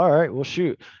 Well, all right. Well,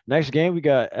 shoot. Next game we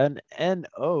got an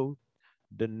NO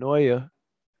Denoya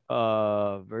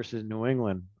versus New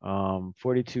England.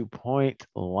 42-point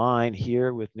line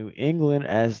here with New England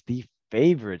as the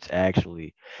favorites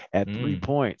actually at 3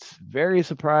 points. Very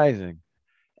surprising.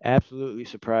 Absolutely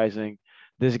surprising.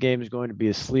 This game is going to be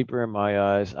a sleeper in my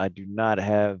eyes. I do not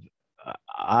have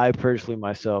I personally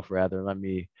myself rather let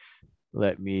me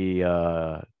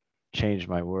change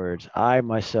my words. I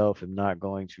myself am not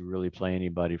going to really play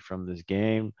anybody from this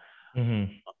game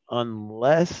Mm-hmm.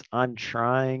 unless I'm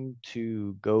trying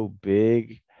to go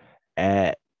big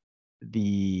at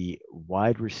the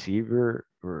wide receiver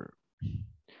or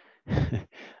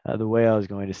the way I was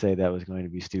going to say that was going to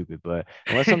be stupid, but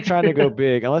unless I'm trying to go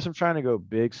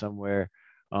big somewhere,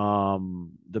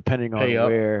 depending Pay on up.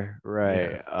 where,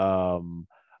 right, Yeah.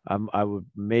 I would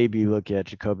maybe look at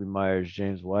Jacoby Myers,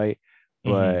 James White,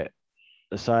 Hmm. but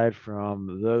aside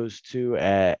from those two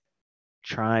at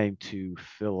trying to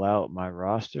fill out my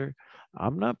roster,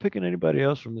 I'm not picking anybody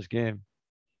else from this game.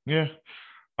 Yeah.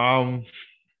 Um,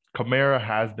 Kamara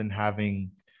has been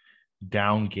having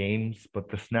down games, but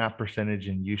the snap percentage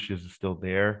and usage is still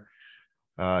there.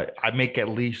 I make at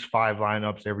least five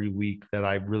lineups every week that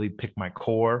I really pick my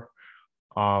core.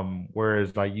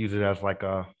 Whereas I use it as like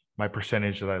a my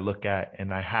percentage that I look at,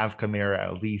 and I have Kamara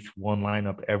at least one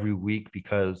lineup every week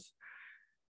because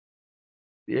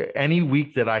any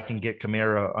week that I can get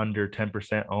Kamara under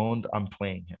 10% owned, I'm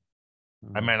playing him.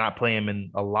 I Mm, might not play him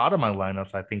in a lot of my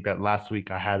lineups. I think that last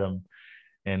week I had him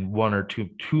in one or two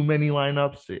too many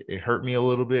lineups. It hurt me a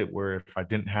little bit. Where if I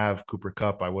didn't have Cooper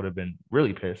Cup, I would have been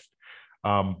really pissed.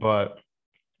 But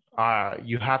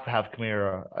you have to have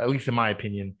Kamara, at least in my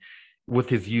opinion, with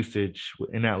his usage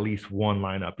in at least one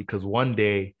lineup because one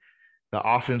day the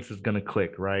offense is going to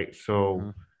click, right? mm-hmm.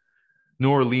 So New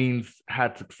Orleans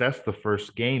had success the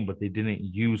first game, but they didn't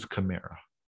use Kamara.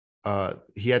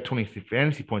 He had 20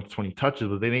 fantasy points, 20 touches,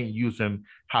 but they didn't use him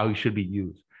how he should be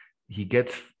used. He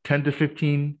gets 10 to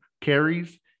 15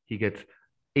 carries, he gets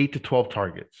 8 to 12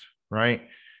 targets, right?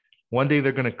 One day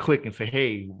they're going to click and say,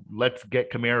 hey, let's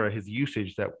get Kamara his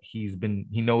usage that he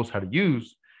knows how to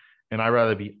use. And I'd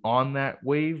rather be on that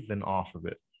wave than off of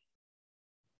it.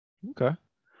 Okay.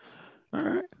 All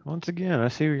right. Once again, I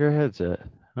see where your head's at.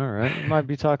 All right. You might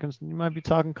be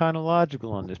talking kind of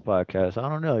logical on this podcast. I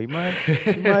don't know. You might have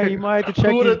to Who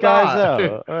check would these have guys thought?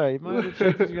 out. All right. You might have to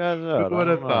check these guys Who out. I would don't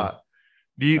have know. thought? All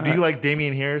Do you right. like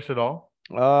Damian Harris at all?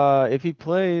 If he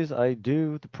plays, I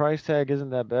do. The price tag isn't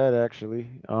that bad actually.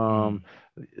 Mm.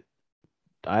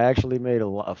 I actually made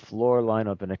a floor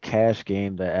lineup in a cash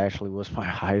game that actually was my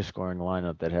highest scoring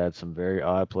lineup that had some very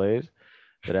odd plays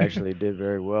that actually did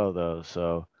very well though.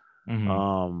 So, Hmm.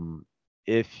 um,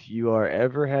 if you are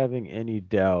ever having any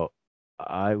doubt,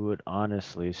 I would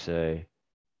honestly say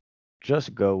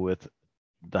just go with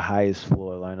the highest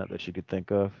floor lineup that you could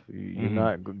think of. Hmm.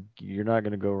 You're not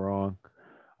gonna go wrong.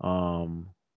 Um,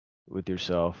 with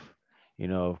yourself.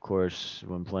 Of course,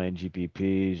 when playing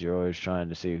GPPs, you're always trying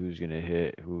to see who's going to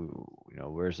hit,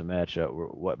 where's the matchup,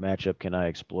 what matchup can I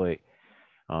exploit.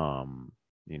 Um,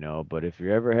 but if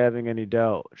you're ever having any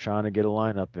doubt trying to get a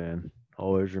lineup in,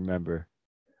 always remember,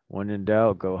 when in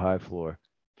doubt, go high floor.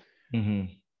 Hmm.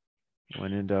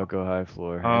 When in doubt, go high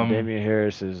floor. And Um, Damian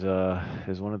Harris is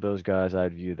one of those guys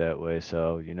I'd view that way.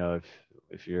 So,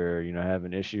 if you're,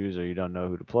 having issues or you don't know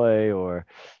who to play or,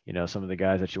 some of the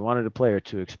guys that you wanted to play are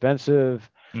too expensive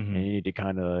and you mhm. need to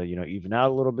kind of, even out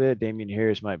a little bit, Damian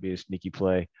Harris might be a sneaky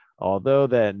play. Although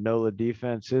that NOLA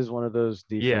defense is one of those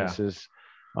Yeah. defenses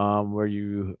where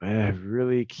you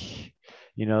really,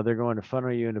 they're going to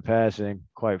funnel you into passing,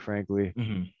 quite frankly.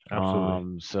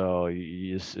 Absolutely. So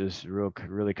it's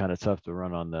really kind of tough to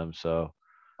run on them. So,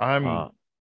 uh, I'm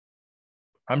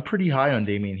I'm pretty high on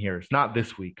Damian Harris. Not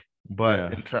this week,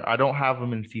 but yeah. I don't have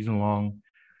him in season long.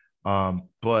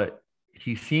 But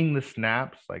he's seeing the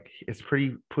snaps. Like it's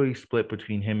pretty split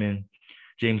between him and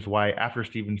James White. After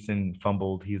Stevenson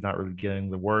fumbled, he's not really getting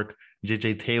the work.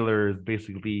 JJ Taylor is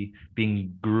basically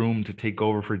being groomed to take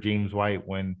over for James White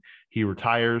when he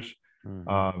retires.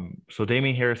 Hmm. So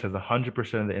Damian Harris has 100%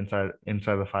 of the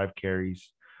inside the five carries,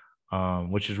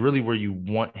 which is really where you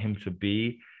want him to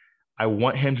be. I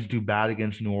want him to do bad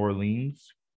against New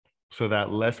Orleans so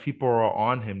that less people are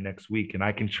on him next week and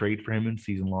I can trade for him in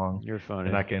season long You're and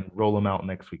funny. I can roll him out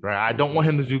next week, right? I You're don't want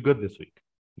very him to funny. do good this week.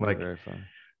 You're Like very funny.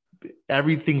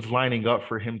 everything's lining up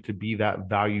for him to be that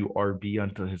value RB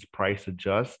until his price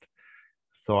adjusts.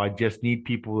 So I just need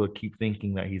people to keep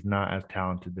thinking that he's not as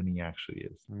talented than he actually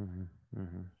is. Hmm.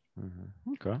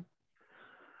 Hmm. Okay.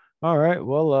 All right.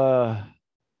 Well,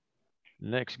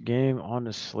 next game on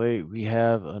the slate, we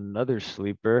have another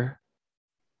sleeper.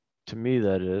 To me,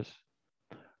 that is.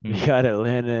 We Mm. got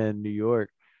Atlanta and New York.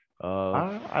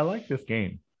 Uh, I like this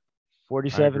game. I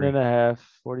 47 agree. and a half.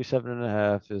 47 and a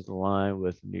half is the line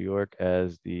with New York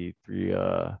as the three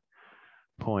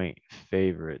point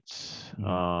favorites.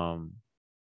 Mhm.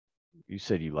 You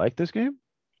said you like this game?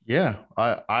 Yeah,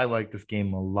 I like this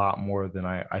game a lot more than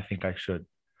I think I should.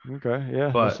 Okay,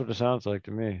 yeah, that's But what it sounds like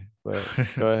to me. But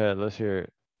go ahead, let's hear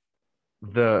it.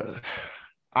 the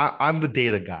I'm the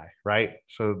data guy, right?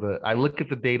 So I look at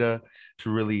the data to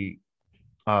really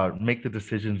make the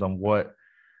decisions on what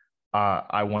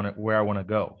I want to where I want to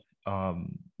go.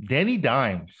 Danny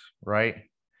Dimes, right?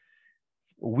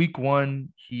 Week 1,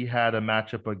 he had a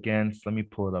matchup against, let me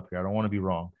pull it up here. I don't want to be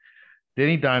wrong.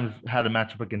 Danny Dimes had a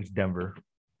matchup against Denver.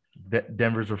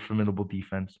 Denver's a formidable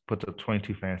defense, puts up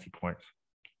 22 fantasy points.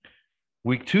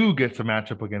 Week 2 gets a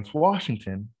matchup against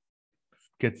Washington,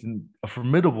 gets a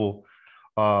formidable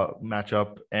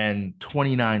matchup and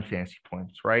 29 fantasy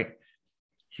points, right?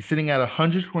 He's sitting at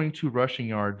 122 rushing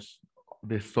yards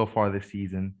so far this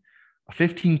season,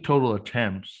 15 total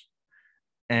attempts,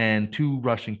 and 2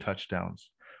 rushing touchdowns.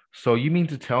 So you mean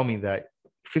to tell me that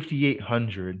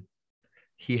 5,800,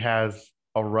 he has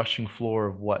a rushing floor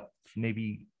of what?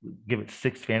 Maybe give it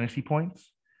 6 fantasy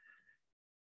points,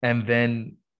 and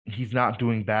then he's not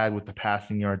doing bad with the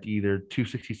passing yards either,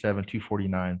 267,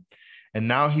 249. And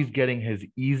now he's getting his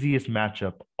easiest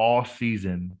matchup all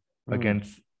season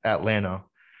against Atlanta.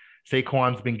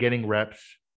 Saquon's been getting reps,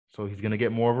 so he's going to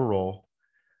get more of a role.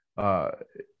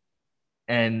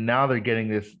 And now they're getting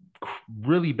this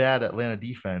really bad Atlanta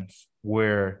defense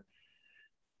where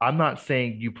I'm not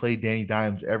saying you play Danny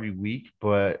Dimes every week,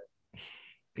 but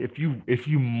if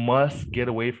you must get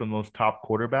away from those top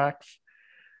quarterbacks,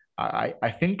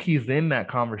 I think he's in that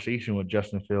conversation with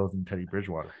Justin Fields and Teddy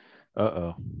Bridgewater.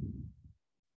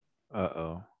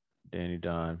 Danny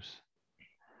Dimes.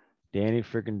 Danny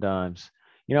freaking Dimes.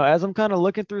 As I'm kind of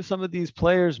looking through some of these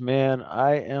players, man,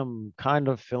 I am kind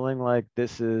of feeling like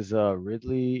this is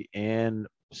Ridley and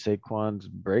Saquon's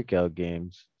breakout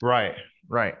games. Right.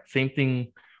 Same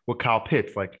thing with Kyle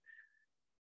Pitts. Like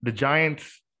the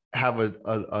Giants have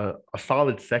a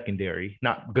solid secondary,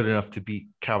 not good enough to beat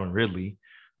Calvin Ridley,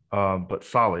 but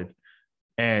solid.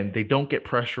 And they don't get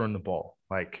pressure on the ball.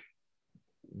 Like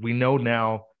we know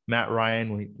now, Matt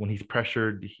Ryan, when he's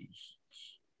pressured,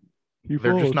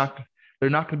 they're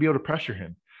not going to be able to pressure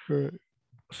him. Right.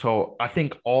 So I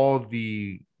think all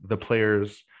the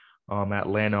players at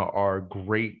Atlanta are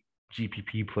great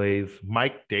GPP plays.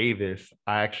 Mike Davis,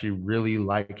 I actually really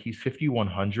like. He's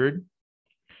 5,100.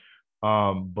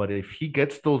 But if he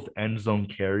gets those end zone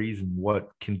carries and what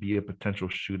can be a potential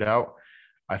shootout,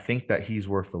 I think that he's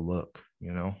worth a look.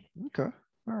 Okay.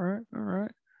 All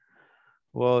right.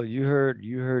 Well, you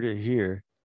heard it here.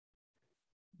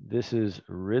 This is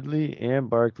Ridley and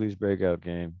Barkley's breakout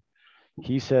game.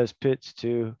 He says Pitts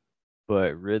too,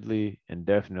 but Ridley and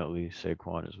definitely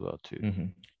Saquon as well too. Mm-hmm.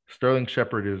 Sterling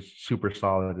Shepard is super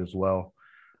solid as well.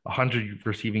 100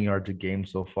 receiving yards a game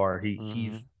so far.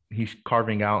 He's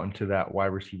carving out into that wide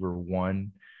receiver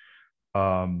 1.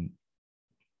 I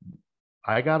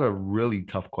got a really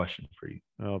tough question for you.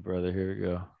 Oh, brother, here we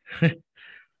go.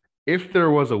 If there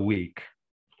was a week,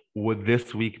 would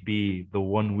this week be the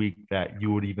one week that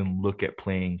you would even look at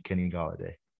playing Kenny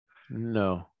Golladay?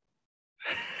 No.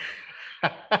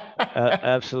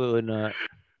 Absolutely not.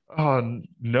 Oh,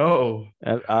 no.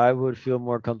 I would feel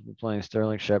more comfortable playing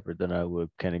Sterling Shepard than I would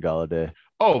Kenny Golladay.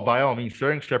 Oh, by all means,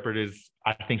 Sterling Shepard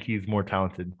I think he's more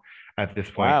talented at this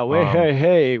point. Wow,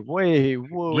 wait,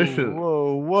 whoa, listen,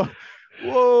 whoa,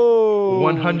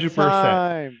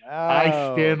 100%.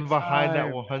 I stand behind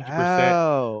that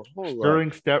 100%.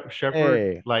 Sterling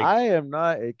Shepard, like I am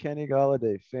not a Kenny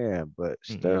Golladay fan, but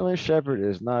Sterling Shepard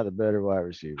is not a better wide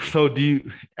receiver. So do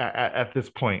you, at this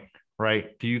point,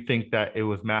 right? Do you think that it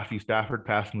was Matthew Stafford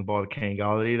passing the ball to Kenny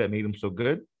Golladay that made him so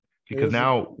good? Because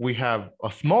now we have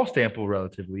a small sample,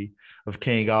 relatively, of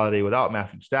Kenny Golladay without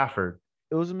Matthew Stafford.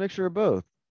 It was a mixture of both.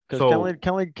 Because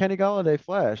Kenny Golladay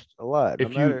flashed a lot.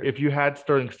 If you had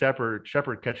Sterling Shepard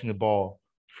catching the ball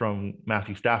from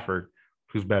Matthew Stafford,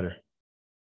 who's better?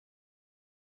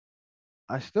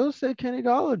 I still say Kenny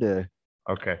Golladay.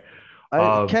 Okay.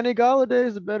 Kenny Golladay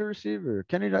is the better receiver.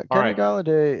 Kenny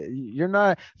Golladay, you're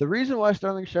not. The reason why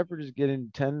Sterling Shepard is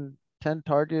getting 10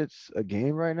 targets a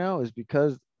game right now is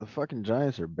because the fucking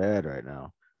Giants are bad right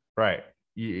now. Right.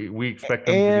 We expect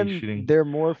them to be shooting. They're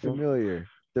more familiar.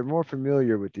 They're more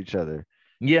familiar with each other.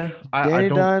 Yeah. Danny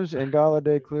Dimes and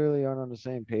Golladay clearly aren't on the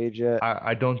same page yet.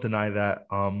 I don't deny that.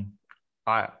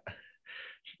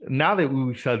 Now that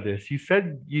we've said this, you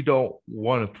said you don't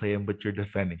want to play him, but you're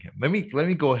defending him. Let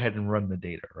me go ahead and run the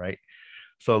data, right?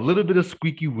 So a little bit of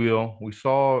squeaky wheel. We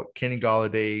saw Kenny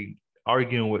Golladay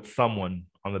arguing with someone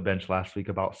on the bench last week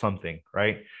about something,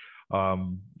 right?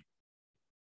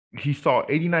 He saw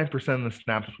 89% of the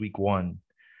snaps week 1,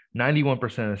 91%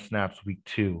 of the snaps week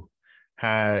 2,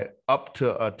 had up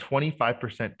to a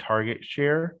 25% target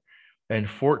share and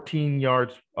 14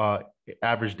 yards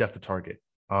average depth of target.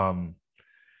 33%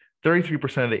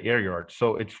 of the air yards.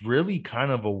 So it's really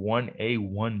kind of a 1A,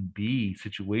 1B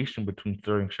situation between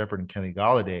Sterling Shepard and Kenny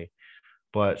Golladay.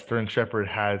 But Sterling Shepard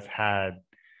has had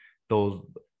those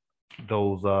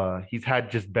he's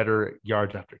had just better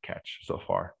yards after catch so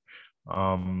far.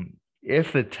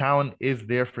 If the talent is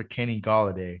there for Kenny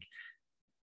Galladay,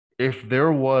 if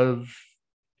there was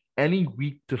any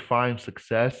week to find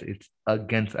success, it's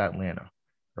against Atlanta,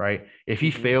 right? If he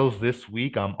Mm-hmm. fails this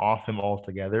week, I'm off him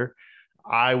altogether.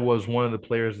 I was one of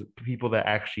the people that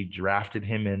actually drafted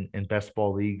him in best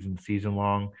ball leagues and season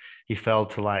long. He fell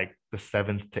to like the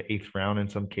 7th to 8th round in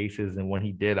some cases. And when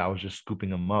he did, I was just scooping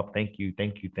him up. Thank you,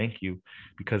 thank you, thank you.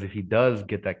 Because if he does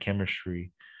get that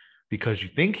chemistry, because you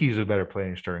think he's a better player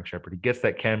than Sterling Shepard, he gets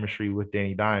that chemistry with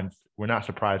Danny Dimes. We're not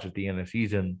surprised at the end of the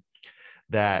season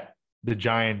that the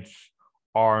Giants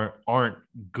aren't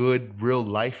good real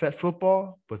life at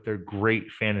football, but they're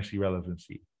great fantasy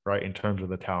relevancy, right? In terms of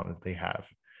the talent that they have,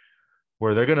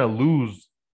 where they're gonna lose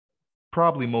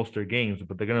probably most of their games,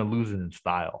 but they're gonna lose it in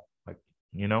style, like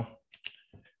you know.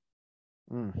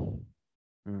 Mm.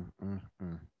 Mm, mm,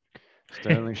 mm.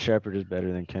 Sterling Shepard is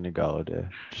better than Kenny Galladay.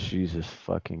 Jesus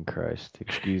fucking Christ.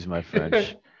 Excuse my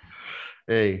French.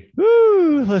 Hey,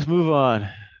 Woo, let's move on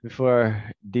before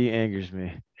D angers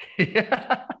me.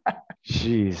 the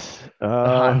Jeez.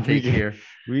 hot take here.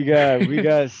 We got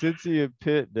Cincy and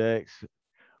Pitt next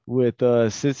with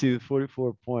Cincy the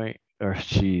 44 point or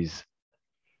jeez.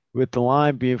 With the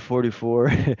line being 44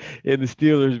 and the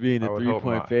Steelers being I the would hope 3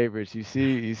 point not. favorites. You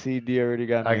see, D already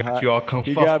got I me got hot. you all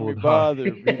He got me confuffled, huh?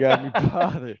 bothered. He got me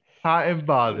bothered. Hot and He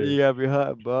bothered. got me hot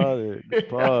and bothered.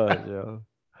 Pause, yo.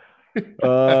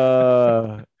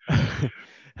 Uh,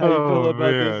 how you feel Oh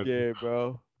about this man. game,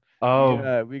 bro?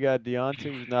 Um. We got Deontay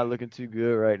who's not looking too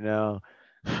good right now.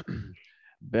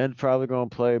 Ben's probably gonna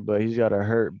play, but he's got a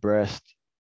hurt breast.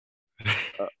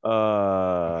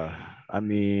 I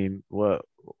mean,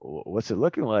 what's it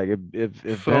looking like? If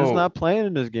Ben's So not playing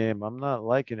in this game, I'm not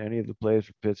liking any of the plays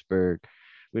for Pittsburgh,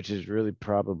 which is really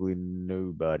probably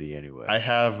nobody anyway. I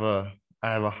have a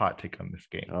I have a hot take on this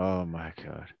game. Oh my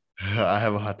God. I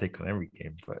have a hot take on every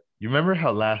game, but you remember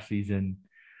how last season,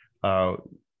 uh,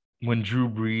 when Drew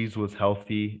Brees was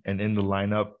healthy and in the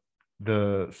lineup,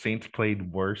 the Saints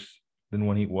played worse than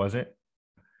when he wasn't.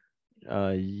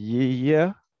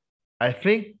 Yeah, I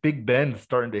think Big Ben's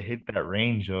starting to hit that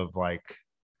range of like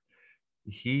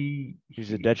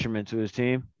he's a he detriment to his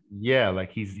team. yeah,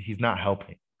 like he's not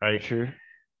helping, right? Sure.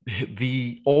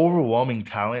 The overwhelming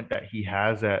talent that he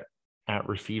has at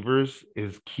receivers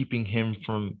is keeping him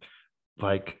from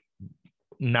like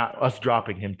not us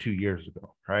dropping him 2 years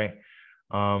ago, right?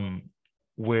 Um,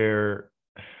 where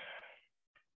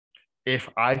if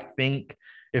I think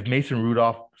if Mason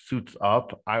Rudolph suits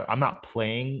up, I'm not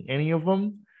playing any of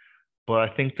them, but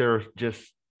I think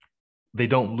they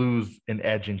don't lose an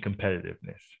edge in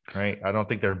competitiveness, right? I don't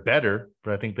think they're better,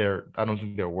 but I don't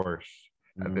think they're worse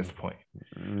at this Mm, point.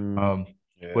 mm, Um,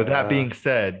 with that yeah. being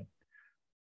said,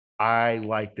 I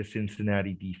like the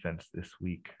Cincinnati defense this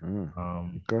week. Mm,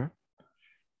 Um, okay.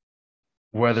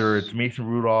 whether it's Mason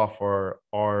Rudolph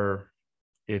or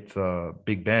it's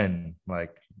Big Ben,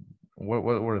 like what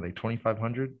are they,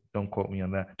 2,500? Don't quote me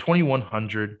on that.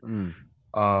 2,100. Mm,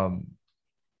 Um,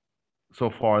 so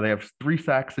far they have 3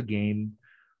 sacks a game,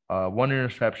 one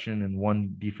interception and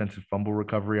one defensive fumble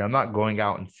recovery. I'm not going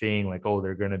out and saying like, oh,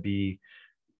 they're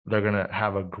gonna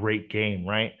have a great game,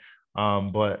 right?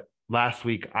 But last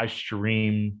week I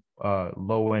stream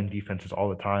low end defenses all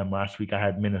the time. Last week I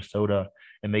had Minnesota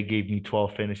and they gave me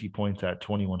 12 fantasy points at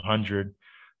 2,100.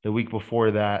 The week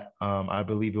before that, I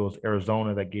believe it was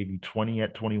Arizona that gave you 20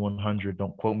 at 2,100.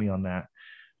 Don't quote me on that.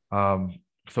 Um,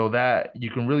 so that you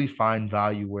can really find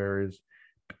value. Whereas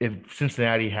if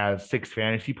Cincinnati has 6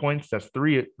 fantasy points, that's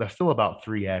three. That's still about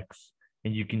 3x,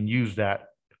 and you can use that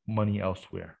money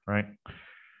elsewhere, right?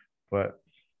 But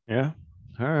yeah.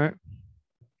 All right.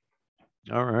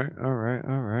 All right. All right.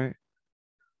 All right.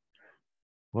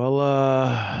 Well,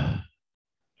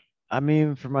 I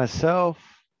mean, for myself,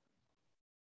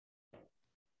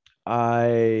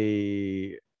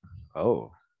 I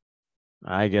oh,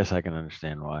 I guess I can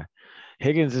understand why.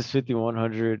 Higgins is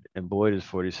 5,100 and Boyd is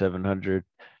 4,700.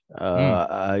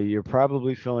 mm, You're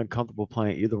probably feeling comfortable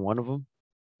playing either one of them.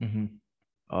 mm-hmm,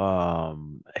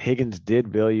 Higgins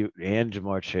did bail you and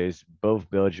Jamar Chase both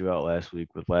bailed you out last week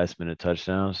with last minute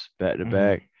touchdowns back to mm-hmm.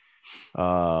 back.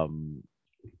 Um,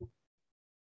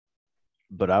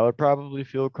 but I would probably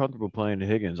feel comfortable playing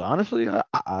Higgins. Honestly,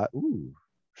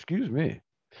 excuse me.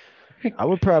 I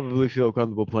would probably feel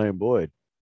comfortable playing Boyd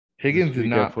this Higgins did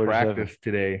week at not 47. practice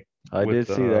today I did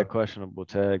see that questionable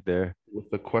tag there.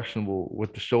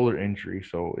 with the shoulder injury.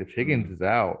 So if Higgins Mm, is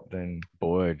out, then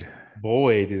Boyd,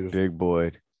 Boyd big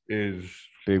Boyd, is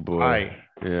big boy. I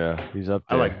Yeah, he's up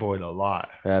I like there. Boyd a lot.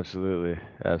 Absolutely,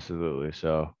 absolutely.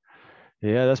 So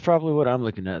Yeah, that's probably what I'm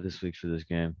looking at this week for this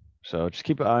game. So just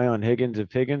keep an eye on Higgins.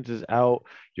 If Higgins is out,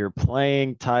 you're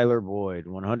playing Tyler Boyd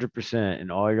 100%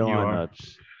 in all your You are.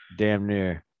 lineups. Damn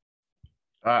near.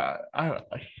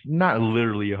 Not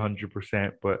literally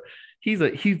 100%, but he's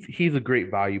a great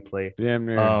value play. Damn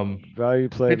near. Um, Value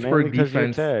play, mainly Pittsburgh because of your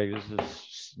defense, tag. This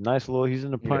is nice little, he's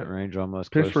in the yeah, punt range almost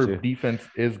close to. Pittsburgh defense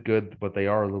is good, but they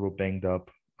are a little banged up.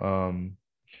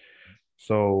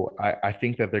 So I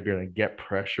think that they're going to get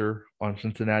pressure on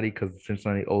Cincinnati because the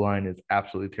Cincinnati O line is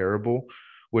absolutely terrible,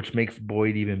 which makes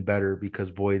Boyd even better because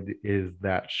Boyd is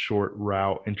that short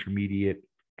route intermediate,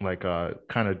 like a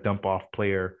kind of dump off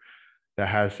player that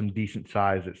has some decent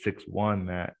size at 6'1"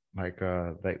 that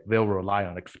they'll rely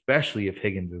on, especially if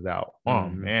Higgins is out. Oh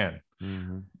Mm-hmm. man.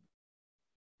 Mm-hmm.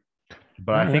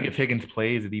 But All I think right. if Higgins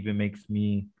plays, it even makes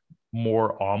me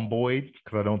more on Boyd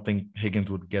because I don't think Higgins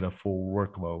would get a full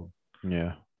workload.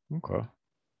 Yeah. Okay.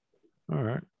 All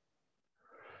right.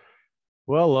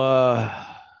 Well,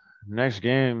 next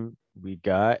game we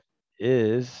got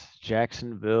is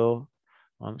Jacksonville.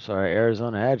 I'm sorry,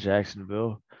 Arizona at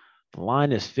Jacksonville. The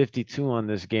line is 52 on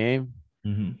this game,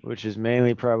 Mm-hmm. which is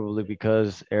mainly probably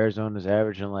because Arizona's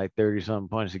averaging like 30 something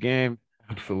points a game.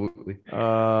 Absolutely. They're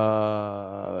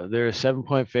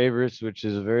 7-point favorites, which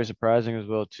is very surprising as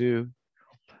well too.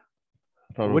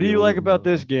 I thought it What would do be a you like little about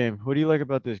more this though. game? What do you like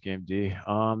about this game, D?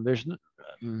 There's no,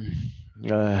 mm,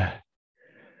 uh,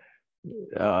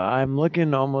 I'm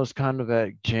looking almost kind of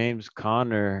at James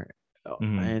Conner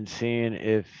Mm-hmm. and seeing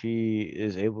if he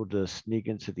is able to sneak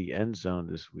into the end zone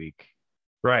this week.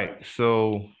 Right.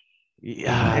 So some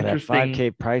Yeah, that interesting,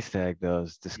 5K price tag though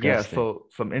is yeah. disgusting. So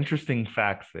some interesting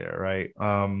facts there, right?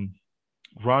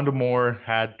 Rhonda Moore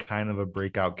had kind of a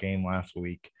breakout game last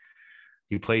week.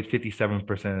 He played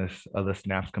 57% of the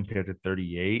snaps compared to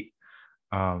 38.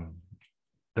 Um,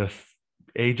 the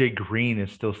AJ Green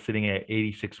is still sitting at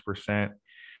 86%.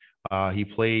 He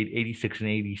played 86 and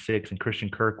 86, and Christian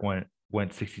Kirk went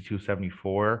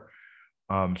 62-74.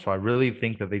 So I really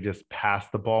think that they just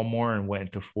passed the ball more and went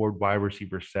into four wide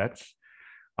receiver sets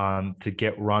to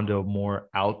get Rondo more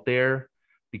out there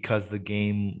because the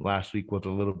game last week was a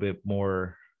little bit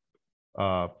more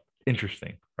uh,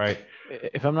 interesting, right?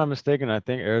 If I'm not mistaken, I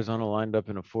think Arizona lined up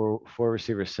in a four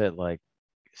receiver set like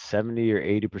 70 or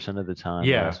 80% of the time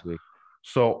Yeah. last week.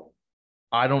 So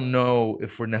I don't know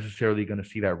if we're necessarily going to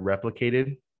see that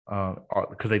replicated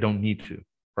because they don't need to,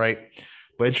 right?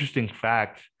 But interesting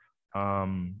fact,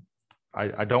 um,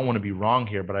 I don't want to be wrong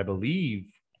here, but I believe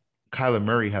Kyler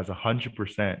Murray has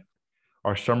 100%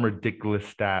 or some ridiculous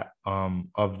stat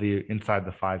of the inside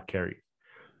the five carries,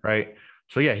 right?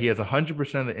 So yeah, he has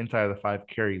 100% of the inside of the five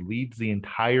carry, leads the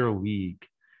entire league,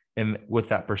 and with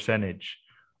that percentage,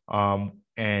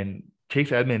 and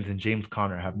Chase Edmonds and James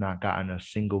Conner have not gotten a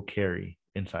single carry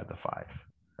inside the five,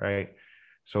 right?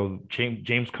 So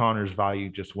James Conner's value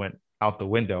just went out the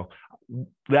window.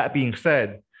 That being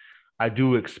said, I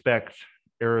do expect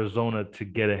Arizona to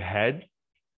get ahead,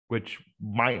 which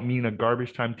might mean a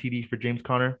garbage time TD for James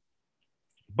Conner.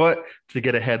 But to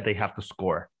get ahead, they have to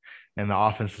score, and the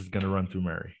offense is going to run through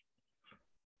Murray.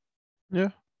 Yeah,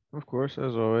 of course,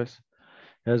 as always.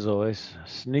 As always.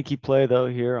 Sneaky play though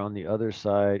here on the other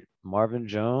side. Marvin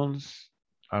Jones.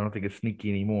 I don't think it's sneaky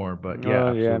anymore, but yeah,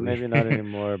 Oh yeah, absolutely. maybe not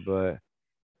anymore, but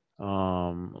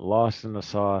lost in the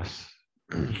sauce.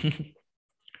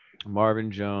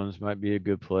 Marvin Jones might be a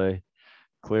good play.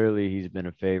 Clearly he's been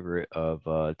a favorite of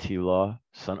T Law,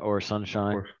 Of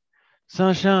Sunshine. course.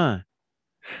 Sunshine.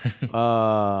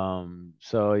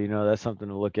 So that's something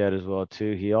to look at as well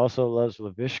too. He also loves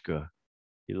Lavishka.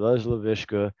 He loves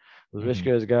Lavishka. Mm-hmm.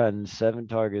 Lavishka has gotten 7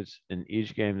 targets in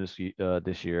each game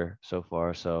this year so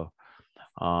far. So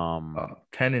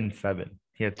 10 and 7.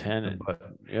 He had 10. but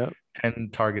Yep. 10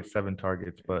 targets, 7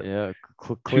 targets, but Yeah. two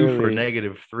for Clearly.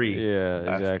 -3 Yeah.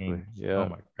 last Exactly. game. Oh Yeah.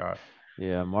 my God.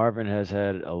 Yeah. Marvin has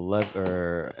had 11,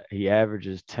 or he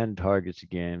averages 10 targets a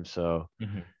game. So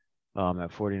Mm-hmm.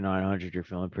 at 4,900, you're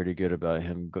feeling pretty good about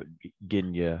him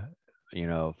getting you,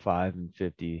 5 and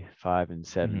 50, 5 and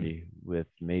 70 with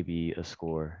maybe a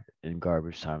score in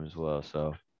garbage time as well.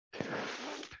 So,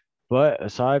 but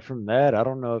aside from that, I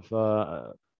don't know if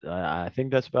I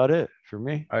think that's about it for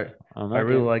me I on I that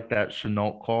really game. like that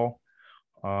Chenault call.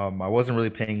 I wasn't really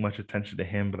paying much attention to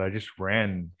him, but I just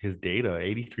ran his data,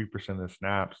 83% of the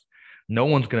snaps. No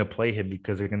one's going to play him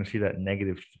because they're going to see that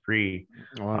 -3.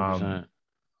 Um, 100%.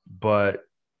 but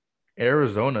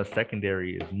Arizona's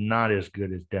secondary is not as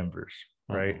good as Denver's,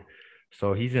 right? Uh-uh.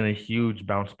 So he's in a huge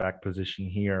bounce back position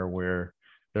here where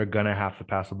they're going to have to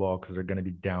pass the ball because they're going to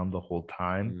be down the whole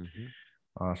time.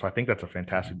 So I think that's a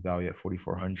fantastic value at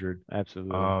 4,400.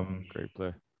 Absolutely. Um, Great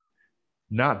play.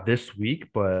 not this week,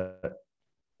 but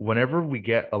whenever we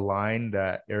get a line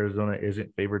that Arizona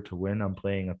isn't favored to win, I'm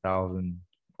playing 1,000.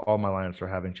 All my lines are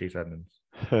having Chase Edmonds.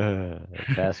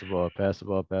 Pass the ball, pass the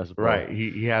ball, pass the ball. Right.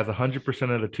 He has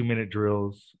 100% of the 2 minute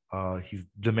drills. He's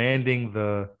demanding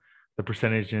the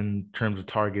percentage in terms of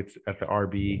targets at the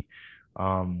RB.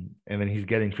 And then he's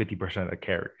getting 50% of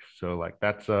carries. So like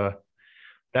that's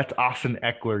Austin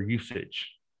Eckler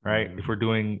usage, right? If we're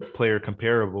doing player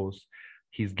comparables,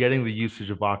 he's getting the usage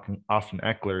of Austin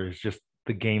Eckler. It's just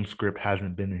the game script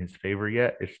hasn't been in his favor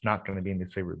yet. It's not going to be in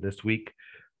his favor this week.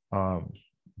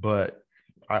 But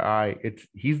it's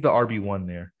he's the RB1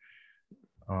 there.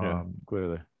 Yeah,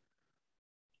 clearly.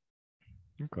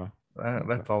 Okay.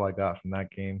 That's all I got from that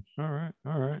game. All right.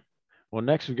 All right. Well,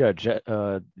 next we got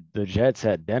the Jets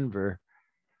at Denver.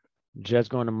 Jets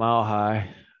going to Mile High.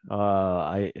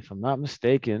 If I'm not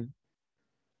mistaken,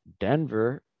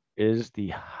 Denver is the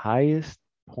highest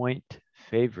point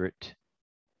favorite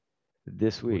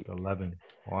this week. With 11.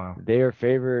 Wow. They are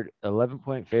favored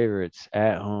 11-point favorites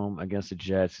at home against the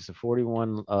Jets. It's a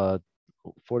 41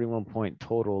 point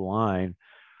total line.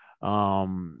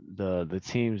 The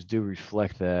teams do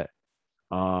reflect that.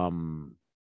 I'm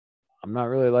not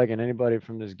really liking anybody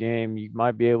from this game. You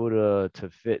might be able to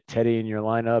fit Teddy in your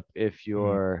lineup if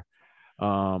you're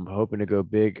hoping to go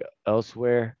big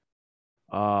elsewhere.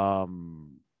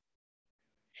 And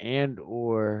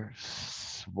or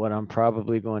what I'm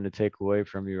probably going to take away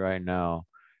from you right now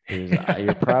is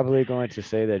you're probably going to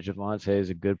say that Javonte is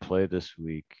a good play this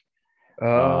week.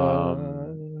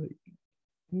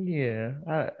 Yeah,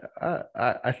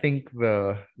 I think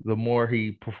the more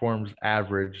he performs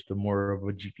average, the more of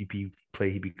a GPP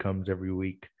play he becomes every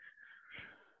week.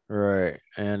 Right.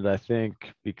 And I think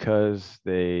because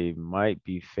they might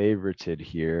be favorited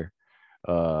here,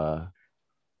 uh,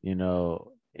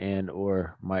 and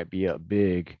or might be up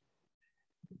big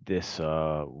this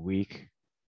week,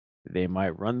 they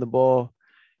might run the ball.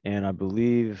 And I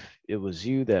believe it was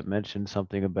you that mentioned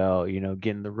something about,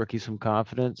 getting the rookie some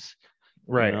confidence,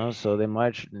 Right. so they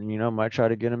might try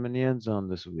to get him in the end zone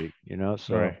this week,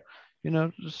 so, Right.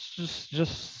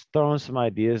 just throwing some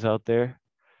ideas out there,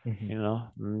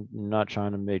 Mhm. not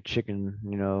trying to make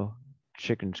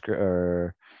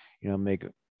or, make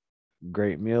a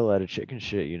great meal out of chicken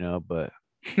shit, but,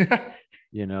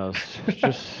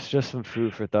 just some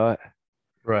food for thought.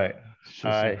 Right. It's just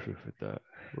some I food for thought.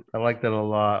 I like that a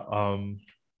lot.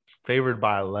 Favored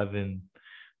by 11.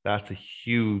 That's a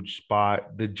huge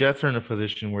spot. The Jets are in a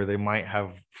position where they might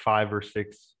have 5 or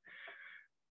 6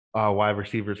 wide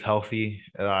receivers healthy.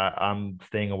 I'm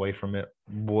staying away from it.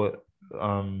 What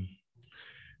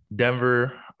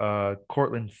Denver,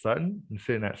 Cortland Sutton is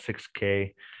sitting at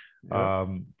 6K. Yep.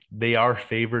 They are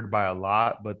favored by a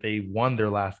lot, but they won their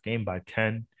last game by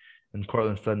 10. And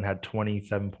Cortland Sutton had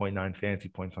 27.9 fantasy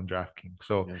points on DraftKings.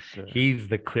 So Yes, sir. he's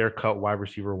the clear-cut wide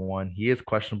receiver one. He is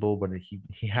questionable, but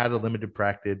he had a limited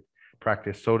practice.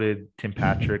 So did Tim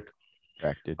Patrick.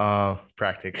 Practice.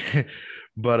 Practice.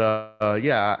 But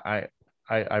yeah,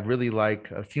 I really like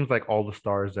seems like all the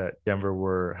stars at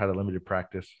Denver had a limited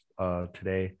practice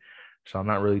today. So I'm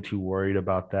not really too worried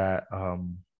about that.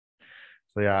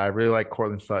 So yeah, I really like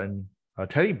Cortland Sutton.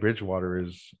 Teddy Bridgewater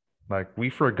is like we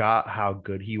forgot how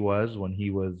good he was when he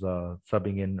was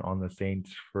subbing in on the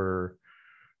Saints for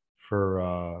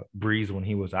Breeze when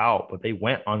he was out, but they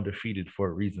went undefeated for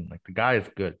a reason. Like the guy is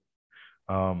good.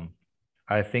 Um,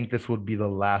 I think this would be the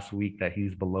last week that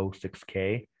he's below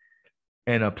 6K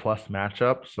in a plus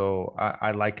matchup. So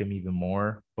I like him even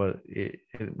more, but it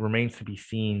remains to be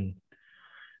seen.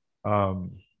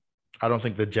 Um, I don't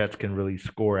think the Jets can really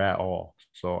score at all.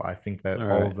 So I think that All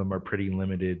all right. of them are pretty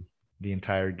limited the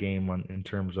entire game in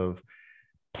terms of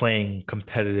playing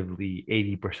competitively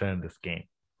 80% of this game,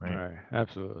 All right? right.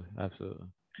 Absolutely. Absolutely.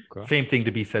 Okay. Same thing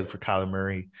to be said for Kyler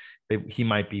Murray. He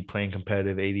might be playing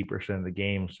competitive 80% of the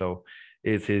game. So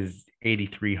is his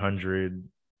 8,300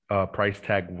 price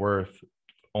tag worth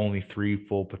only 3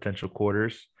 full potential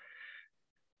quarters?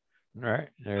 All right.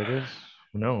 There it is.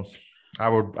 Who knows? I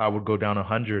would go down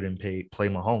 100 and play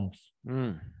Mahomes.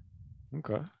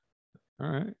 Okay. All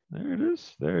right. There it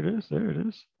is. There it is. There it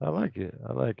is. I like it.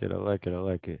 I like it. I like it. I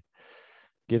like it.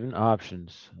 Giving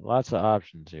options. Lots of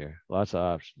options here. Lots of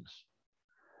options.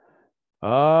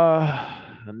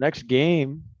 The next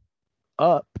game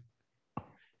up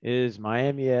is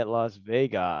Miami at Las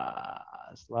Vegas.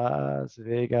 Las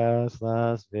Vegas,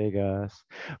 Las Vegas.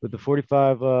 With the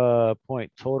 45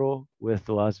 point total, with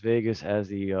Las Vegas as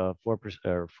the 4%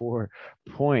 or 4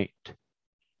 point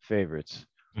favorites.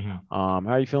 How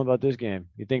are you feeling about this game?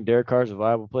 You think Derek Carr's a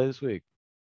viable play this week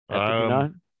at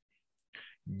Um,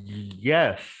 59?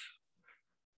 yes,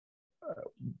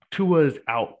 Tua is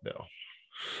out though,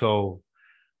 so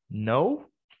no.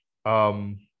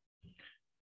 Um,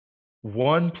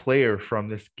 One player from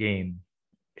this game,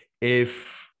 if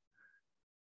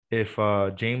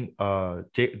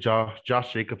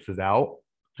Josh Jacobs is out,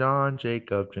 John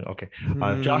Jacobs, okay,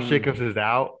 Josh Hmm. Jacobs is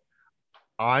out.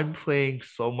 I'm playing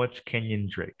so much Kenyon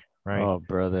Drake, right? Oh,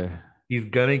 brother. He's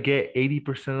gonna get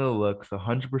 80% of the looks,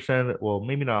 100% of the, well,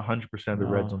 maybe not 100% of the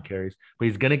red No, zone carries, but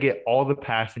he's gonna get all the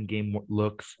passing game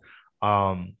looks.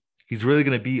 Um, he's really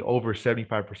gonna be over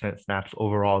 75% snaps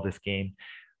overall this game.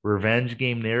 Revenge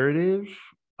game narrative,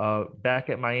 back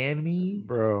at Miami,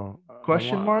 bro. I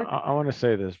question want mark. I want to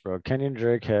say this, bro. Kenyon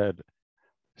Drake had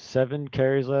 7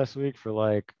 carries last week for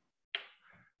like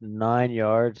 9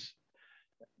 yards.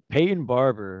 Peyton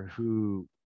Barber, who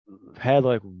had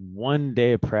like 1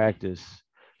 day of practice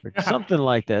or something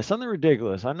like that, something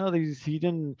ridiculous. I know that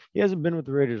he hasn't been with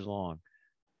the Raiders long.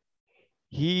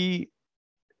 He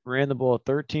ran the ball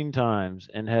 13 times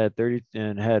and had 30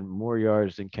 and had more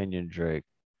yards than Kenyon Drake.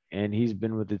 And he's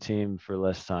been with the team for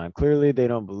less time. Clearly, they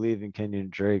don't believe in Kenyon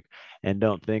Drake and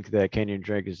don't think that Kenyon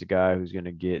Drake is the guy who's going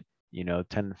to get 10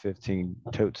 to 15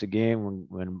 totes a game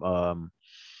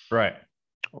Right.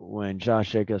 when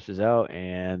Josh Jacobs is out,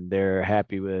 and they're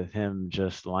happy with him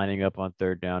just lining up on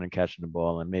third down and catching the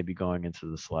ball and maybe going into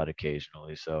the slot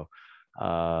occasionally. So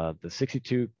the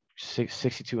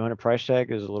 6,200 price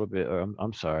tag is a little bit, or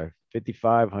I'm sorry,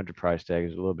 5,500 price tag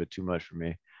is a little bit too much for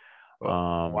me.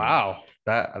 Um, Wow,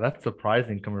 that's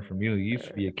surprising coming from you. You used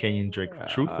to be a Kenyon Drake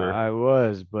truther. I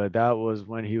was, but that was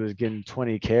when he was getting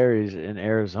 20 carries in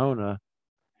Arizona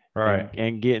and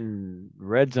Right. getting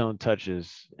red zone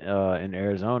touches in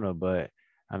Arizona. But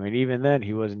I mean, even then,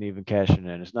 he wasn't even cashing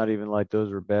in. It's not even like those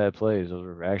were bad plays; those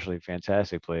were actually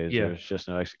fantastic plays. Yeah. There's just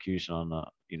no execution on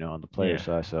the on the player Yeah.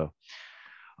 side. So,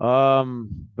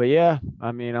 but yeah,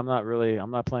 I mean, I'm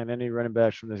not playing any running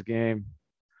backs from this game.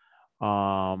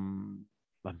 I'm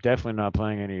definitely not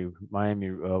playing any Miami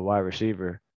wide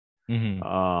receiver.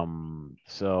 Hmm.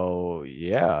 So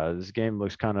yeah, this game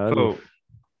looks kind of ugly. So,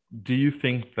 do you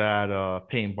think that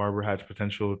Peyton Barber has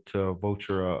potential to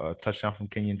vulture a touchdown from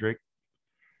Kenyon Drake?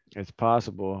 It's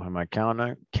possible. Am I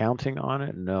counting on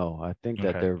it? No. I think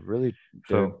that Okay. they're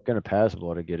So, gonna pass the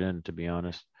ball to get in, to be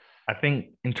honest. I think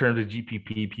in terms of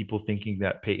GPP, people thinking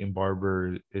that Peyton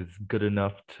Barber is good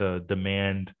enough to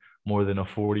demand more than a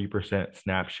 40%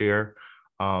 snap share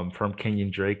from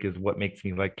Kenyon Drake is what makes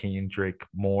me like Kenyon Drake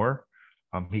more.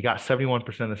 He got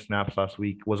 71% of snaps last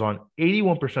week, was on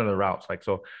 81% of the routes. Like,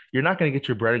 so you're not going to get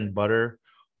your bread and butter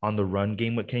on the run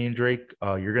game with Kenyon Drake.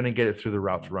 You're going to get it through the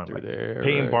routes run. Through Like, there,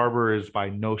 Peyton right? Barber is by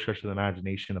no stretch of the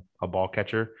imagination a ball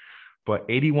catcher, but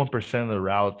 81% of the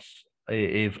routes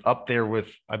is up there with,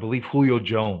 I believe, Julio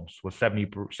Jones was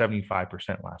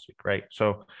 75% last week, right?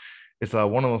 So it's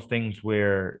one of those things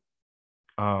where,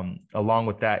 along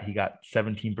with that, he got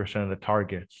 17% of the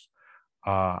targets.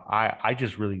 I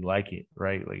just really like it,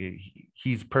 right? Like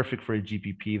he's perfect for a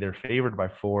GPP. They're favored by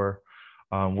 4,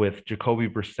 with Jacoby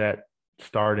Brissett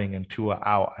starting and Tua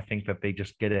out. I think that they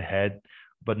just get ahead,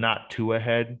 but not too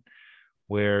ahead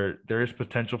where there is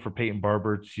potential for Peyton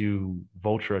Barber to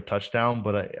vulture a touchdown,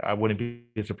 but I wouldn't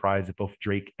be surprised if both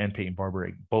Drake and Peyton Barber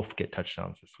both get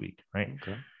touchdowns this week, right?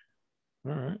 Okay.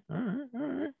 All right. All right. All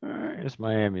right. All right. It's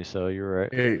Miami, so you're right.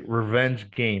 A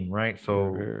revenge game, right? You're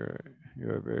So very right.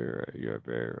 You're very right. You're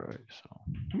very right.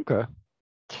 So okay.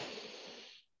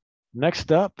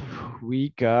 Next up, we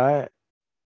got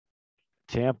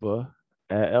Tampa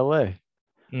at LA.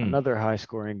 mm, Another high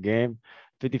scoring game.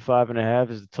 55.5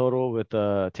 is the total, with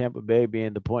Tampa Bay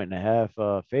being the point and a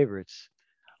half favorites.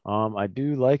 I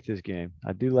do like this game.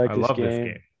 I do like I this love this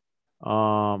game.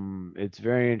 game. It's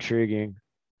very intriguing.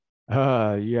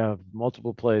 You have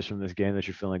multiple plays from this game that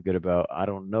you're feeling good about. I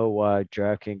don't know why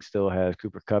DraftKings still has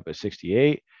Cooper Cup at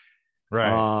 68.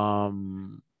 Right.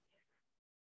 Um,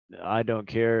 I don't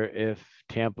care if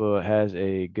Tampa has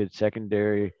a good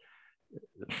secondary.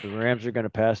 The Rams are going to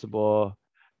pass the ball,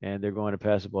 and they're going to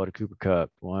pass the ball to Cooper Cup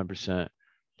 100%.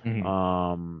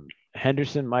 Mhm.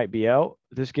 Henderson might be out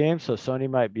this game, so Sony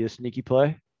might be a sneaky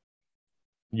play.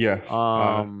 Yes.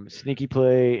 Sneaky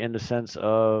play in the sense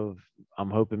of I'm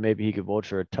hoping maybe he could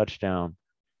vulture a touchdown.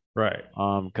 Right.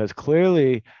 Because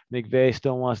clearly McVay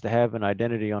still wants to have an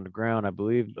identity on the ground. I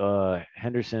believe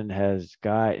Henderson has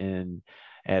gotten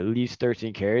at least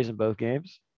 13 carries in both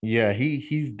games. Yeah,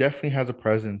 he's definitely has a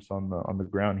presence on the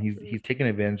ground. He's taking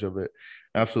advantage of it.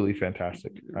 Absolutely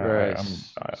fantastic. Right.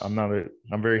 I'm not a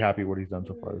I'm very happy what he's done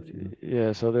so far this season.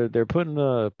 Yeah, so they're putting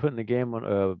the game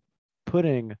on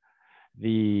putting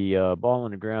the ball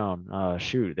on the ground.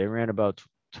 Shoot, they ran about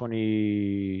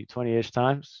 20-ish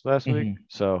times last week. Hmm.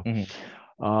 So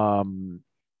Hmm. um,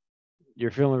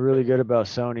 you're feeling really good about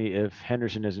Sony. If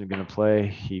Henderson isn't going to play,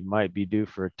 he might be due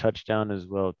for a touchdown as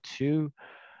well too.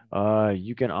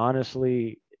 You can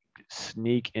honestly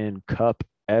sneak in Cup,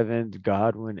 Evans,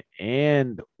 Godwin,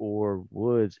 and or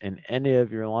Woods in any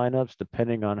of your lineups,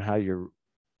 depending on how you're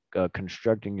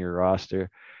constructing your roster.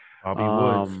 Bobby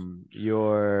Woods.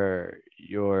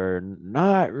 You're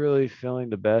not really feeling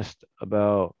the best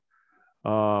about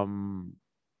um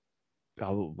I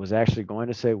was actually going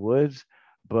to say Woods,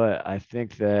 but I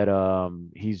think that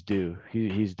he's due.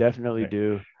 He's definitely Right.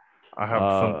 due. I have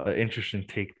some Uh interesting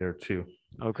take there too.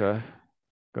 okay.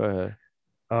 Go ahead.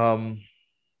 Um,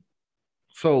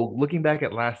 so looking back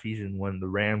at last season when the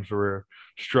Rams were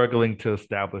struggling to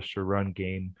establish a run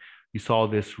game, you saw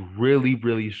this really,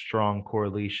 really strong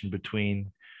correlation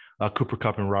between Cooper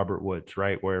Kupp and Robert Woods,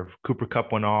 right? Where if Cooper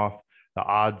Kupp went off, the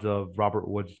odds of Robert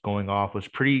Woods going off was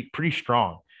pretty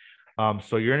strong.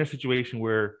 So you're in a situation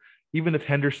where even if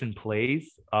Henderson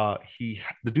plays, the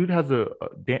dude has a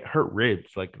hurt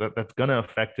ribs, like that's gonna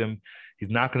affect him. He's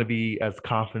not gonna be as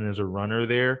confident as a runner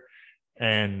there,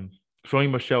 and Sony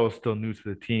Michelle is still new to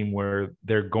the team, where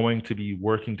they're going to be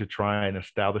working to try and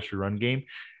establish a run game,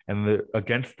 and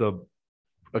against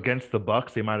the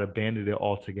Bucks, they might have banded it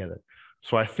all together.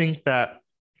 So I think that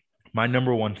my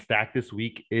number one stack this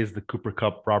week is the Cooper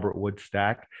Kupp Robert Woods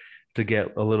stack to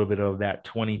get a little bit of that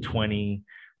 2020,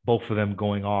 both of them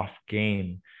going off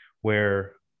game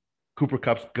where Cooper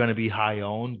Kupp's going to be high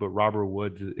owned, but Robert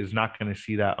Woods is not going to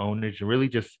see that ownage and really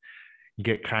just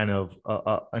get kind of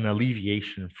an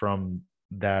alleviation from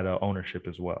that ownership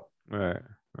as well. Right.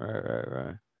 Right. All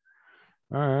right.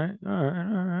 All right. All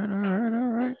right. All right. All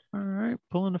right. All right.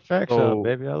 Pulling the facts out, So,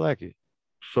 baby. I like it.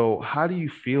 so how do you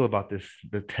feel about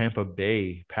the Tampa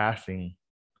Bay passing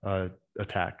uh,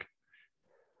 attack?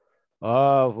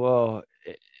 Well,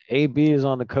 AB is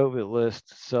on the COVID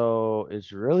list, so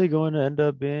it's really going to end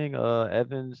up being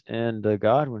Evans and the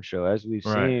Godwin show. Right,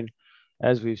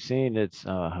 As we've seen, it's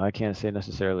I can't say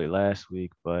necessarily last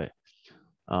week, but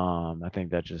I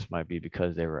think that just might be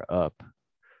because they were up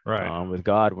right, with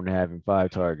Godwin having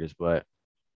 5 targets. But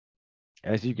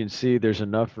as you can see, there's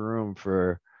enough room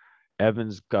for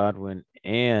Evans, Godwin,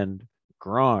 and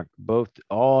Gronk, both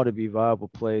all to be viable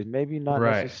plays. Maybe not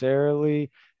right, necessarily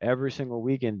every single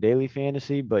week in daily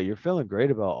fantasy, but you're feeling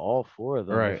great about all four of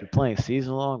them. If right. you're playing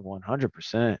season long, 100%.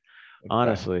 Exactly.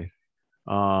 Honestly,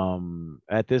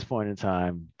 at this point in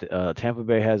time, Tampa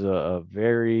Bay has a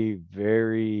very,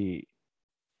 very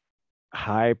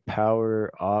high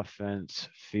power offense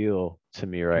feel to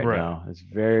me right Right. now.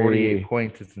 48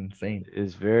 points is insane.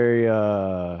 It's very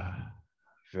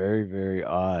very, very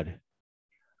odd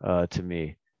to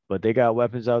me. But they got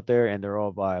weapons out there and they're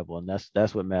all viable, and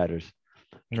that's what matters.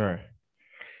 Right.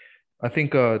 I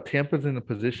think Tampa's in a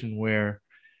position where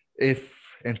if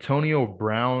Antonio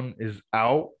Brown is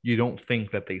out, you don't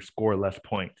think that they score less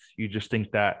points. You just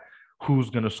think that who's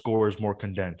going to score is more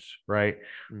condensed, right?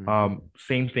 Hmm.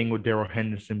 Same thing with Daryl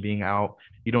Henderson being out.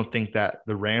 You don't think that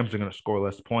the Rams are going to score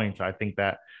less points. I think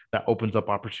that that opens up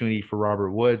opportunity for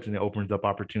Robert Woods and it opens up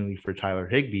opportunity for Tyler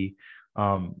Higbee,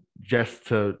 just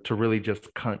to really just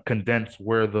condense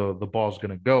where the ball's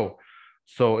going to go.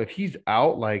 So if he's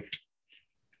out, like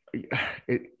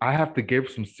I have to give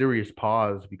some serious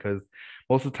pause because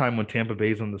most of the time when Tampa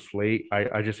Bay's on the slate,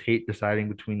 I just hate deciding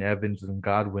between Evans and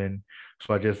Godwin.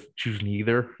 So I just choose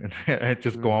neither and I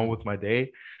just go on Hmm. with my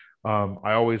day.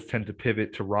 I always tend to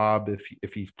pivot to Rob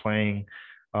if he's playing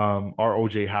or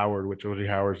OJ Howard, which OJ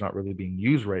Howard is not really being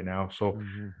used right now. So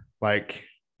Hmm. like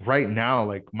right now,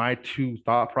 like my two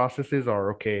thought processes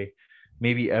are okay,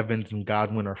 maybe Evans and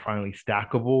Godwin are finally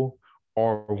stackable,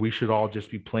 or we should all just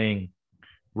be playing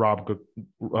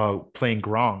playing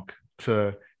Gronk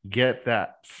to get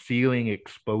that ceiling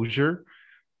exposure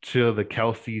to the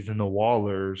Kelseys and the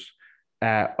Wallers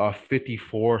at a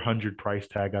 5,400 price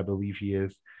tag, I believe he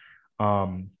is.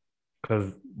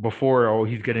 Because before, oh,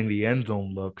 he's getting the end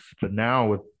zone looks, but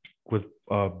now with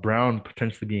Brown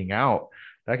potentially being out,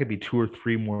 that could be two or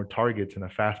three more targets in a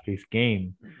fast paced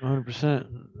game 100%. One of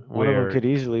them where could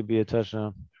easily be a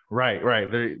touchdown. right.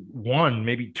 There one,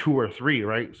 maybe two or three,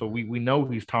 right? So we know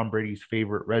he's Tom Brady's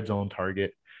favorite red zone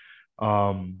target.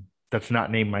 That's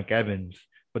not named Mike Evans,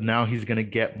 but now he's gonna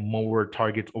get more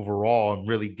targets overall and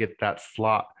really get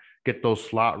those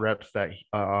slot reps that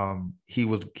he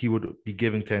would be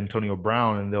giving to Antonio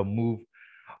Brown, and they'll move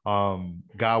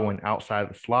Godwin outside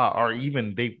the slot, or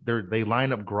even they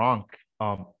line up Gronk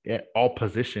at all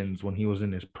positions when he was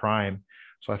in his prime.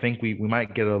 So I think we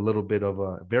might get a little bit of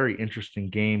a very interesting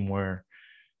game where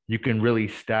you can really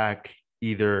stack.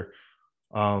 either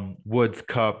Woods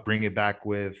Cup, bring it back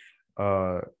with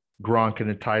Gronk in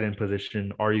the tight end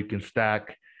position, or you can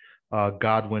stack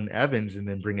Godwin Evans and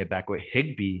then bring it back with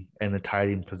Higbee in the tight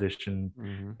end position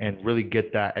Mm-hmm. and really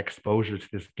get that exposure to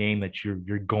this game that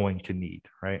you're going to need,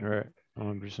 right? All right.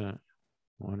 100%.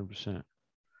 100%.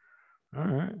 All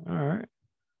right. All right.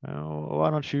 Why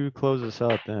don't you close us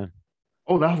out then?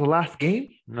 Oh, that was the last game?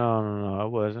 No, I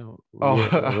wasn't. The Oh,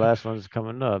 last one's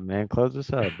coming up, man. Close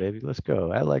us out, baby. Let's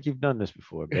go. Act like you've done this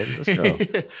before, baby. Let's go.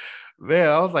 man,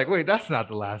 I was like, wait, that's not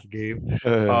the last game.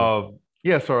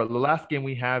 Yeah, so the last game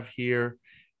we have here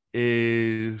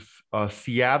is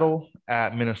Seattle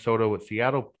at Minnesota, with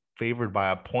Seattle favored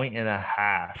by 1.5 points.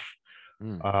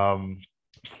 Mm. Um,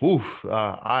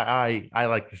 I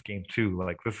like this game too.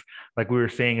 Like this, like we were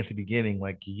saying at the beginning,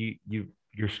 like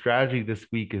your strategy this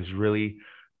week is really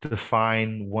to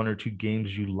find one or two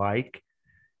games you like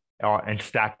and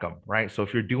stack them, right? So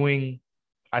if you're doing,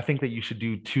 I think that you should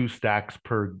do two stacks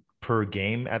per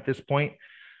game at this point.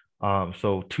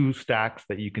 So two stacks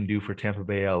that you can do for Tampa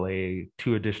Bay, LA,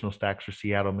 two additional stacks for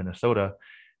Seattle, Minnesota.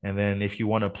 And then if you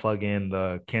want to plug in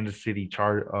the Kansas City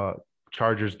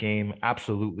Chargers game,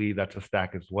 absolutely, that's a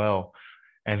stack as well.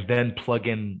 And then plug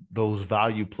in those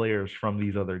value players from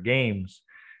these other games,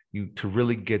 you to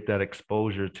really get that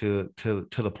exposure to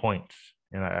the points.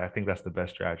 And I think that's the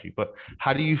best strategy. But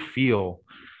how do you feel?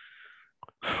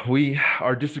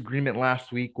 Our disagreement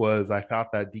last week was I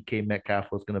thought that DK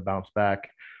Metcalf was going to bounce back.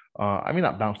 I mean,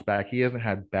 not bounce back. He hasn't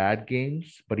had bad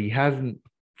games, but he hasn't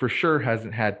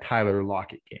had Tyler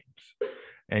Lockett games.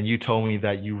 And you told me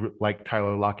that you like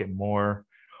Tyler Lockett more.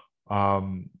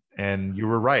 And you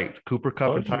were right. Cooper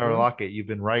Kupp and Told you, Tyler bro. Lockett, you've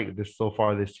been right so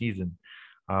far this season.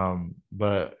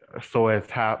 But so has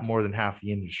more than half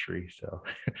the industry. So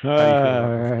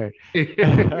how do you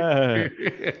feel about All right.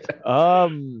 this?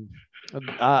 um,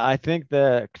 I think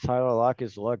that Tyler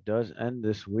Lockett's luck does end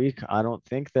this week. I don't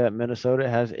think that Minnesota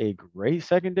has a great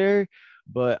secondary,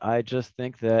 but I just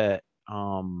think that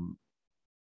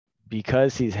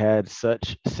because he's had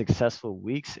such successful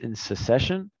weeks in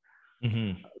succession,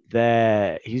 Mhm.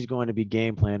 that he's going to be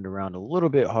game planned around a little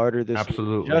bit harder this week, just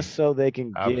Absolutely. so they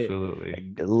can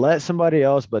Absolutely. let somebody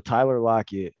else but Tyler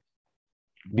Lockett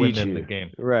Win beat in the you. game.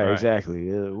 Right, Right. exactly.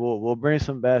 We'll bring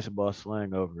some basketball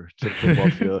slang over to the football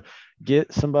field.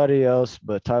 Get somebody else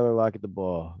but Tyler Lockett the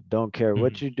ball. Don't care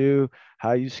what Mhm. you do,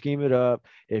 how you scheme it up.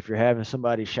 If you're having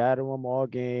somebody shadow him all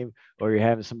game, or you're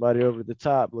having somebody over the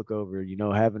top look over,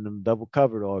 having them double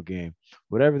covered all game,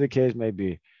 whatever the case may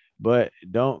be. But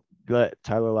don't let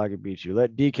Tyler Lockett beat you.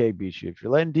 Let DK beat you. If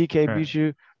you're letting DK Right. beat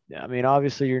you, I mean,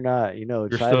 obviously you're not, You're still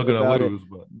excited gonna about it, lose,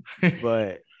 but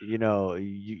but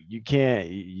you can't,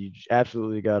 you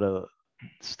absolutely gotta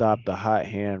stop the hot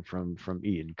hand from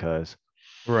eating, cuz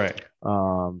right.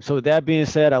 so with that being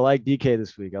said, I like DK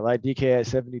this week. I like DK at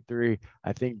 73.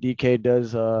 I think DK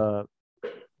does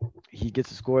he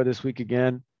gets a score this week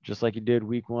again, just like he did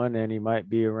week one, and he might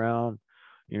be around,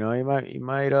 he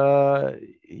might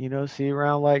see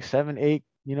around like 7, 8,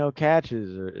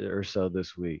 catches or so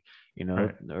this week,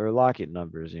 Right. or Lockett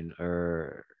numbers,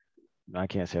 or I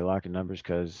can't say Lockett numbers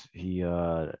because he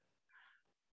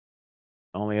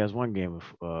only has one game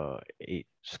of 8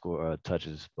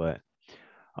 touches, but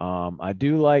I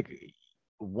do like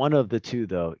one of the two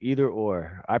though, either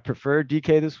or. I prefer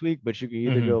DK this week, but you can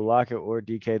either Mhm. go Lockett or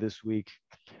DK this week.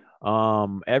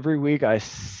 Every week I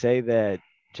say that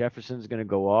Jefferson's gonna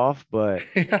go off, but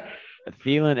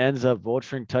Thielen ends up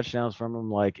vulturing touchdowns from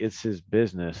him like it's his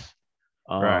business.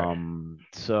 Right.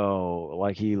 So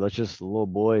like let's just little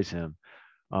boys him.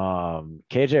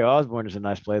 KJ Osborne is a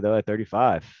nice play though at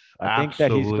 35.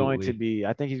 Absolutely.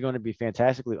 I think he's going to be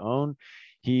fantastically owned.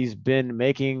 He's been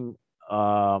making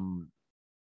um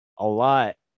a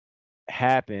lot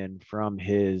happen from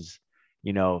his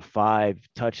 5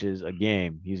 touches a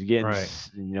game. He's getting Right.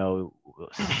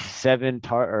 7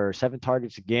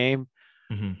 targets a game.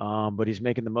 Mhm. But he's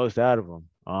making the most out of them.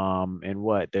 And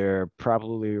what they're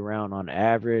probably around on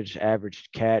average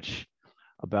catch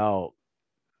about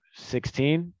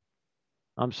 16.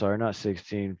 I'm sorry, not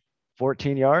 16,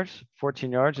 14 yards,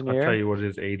 14 yards in the I'll tell air. you what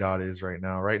his A dot is right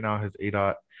now. Right now his A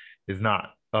dot is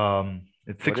not. It's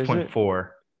What is it?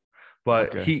 6.4.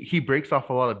 But Okay. he breaks off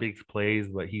a lot of big plays,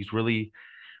 but he's really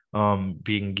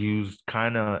being used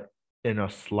kind of in a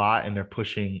slot, and they're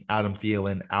pushing Adam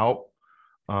Thielen out.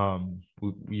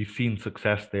 We've seen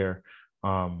success there.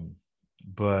 Um,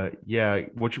 but yeah,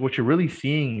 what you're really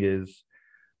seeing is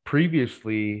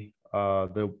previously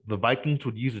the Vikings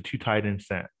would use a two tight end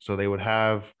set. So they would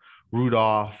have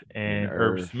Rudolph And and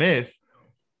Irv Irv. Smith.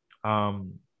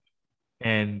 Um,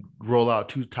 and roll out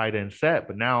 2 tight end set.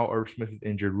 But now Irv Smith is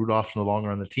injured. Rudolph's no longer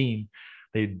on the team.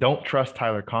 They don't trust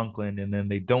Tyler Conklin, and then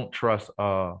they don't trust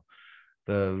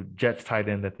the Jets tight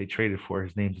end that they traded for.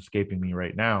 His name's escaping me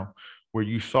right now. Where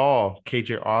you saw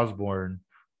KJ Osborne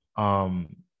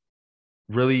um,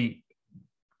 really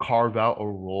carve out a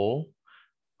role.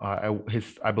 I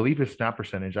believe his snap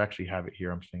percentage. I actually have it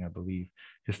here. I'm saying I believe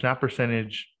his snap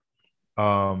percentage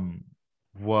um,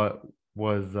 what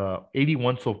was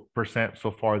 81%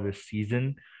 so far this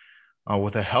season,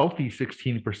 with a healthy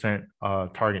 16%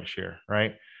 target share,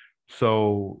 right?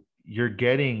 So you're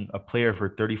getting a player for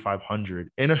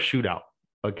 3,500 in a shootout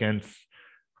against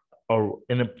or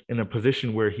in a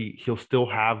position where he'll still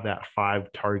have that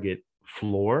 5 target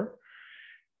floor,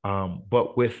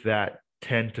 but with that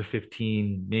 10 to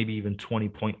 15, maybe even 20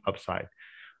 point upside.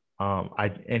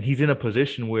 And he's in a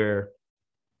position where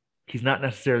he's not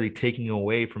necessarily taking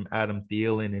away from Adam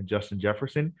Thielen and Justin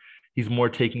Jefferson. He's more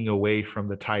taking away from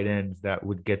the tight ends that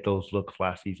would get those looks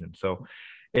last season. So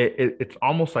it's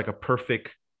almost like a perfect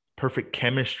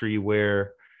chemistry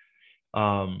where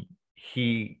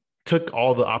he took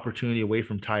all the opportunity away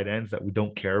from tight ends that we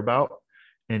don't care about.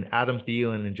 And Adam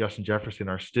Thielen and Justin Jefferson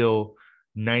are still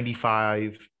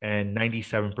 95 and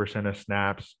 97% of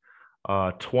snaps,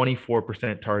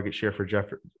 24% target share for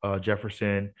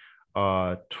Jefferson,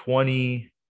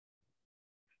 20.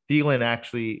 Thielen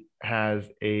actually has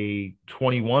a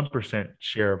 21%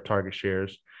 share of target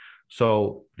shares.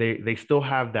 So they still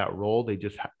have that role. They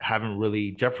just haven't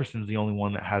really. Jefferson's the only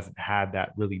one that hasn't had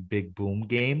that really big boom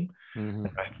game. Mm-hmm.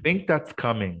 And I think that's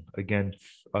coming against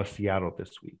Seattle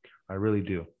this week. I really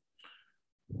do.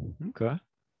 Okay.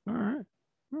 All right.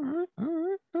 All right. All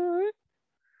right. All right.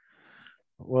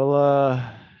 Well,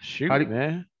 How shoot, do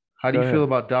man. how do Go you feel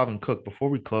ahead. about Dalvin Cook before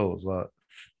we close?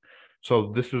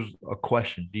 So this is a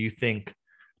question. Do you think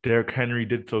Derrick Henry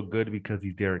did so good because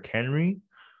he's Derrick Henry?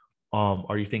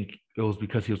 Or you think it was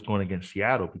because he was going against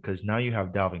Seattle? Because now you have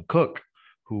Dalvin Cook,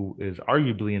 who is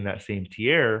arguably in that same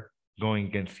tier going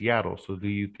against Seattle. So do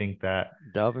you think that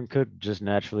Dalvin Cook just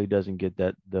naturally doesn't get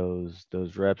those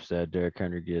reps that Derrick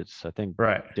Henry gets. I think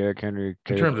right Derrick Henry in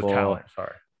carries the terms of ball talent?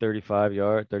 Sorry, 35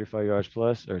 yards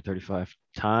plus or 35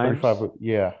 35. times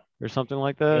Yeah, or something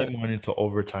like the that. game went into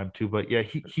overtime too. But yeah,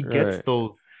 he gets Right.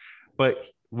 those. But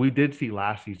we did see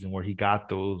last season where he got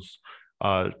those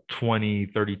 20,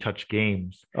 30 touch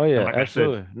games. Oh And yeah, like I said,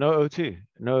 absolutely. No OT.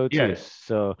 No OT. yeah,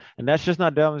 So, and that's just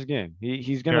not Dalvin's game. right,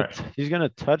 He's gonna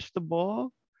touch the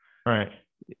ball. right,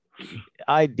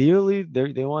 Ideally,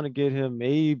 they want to get him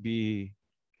maybe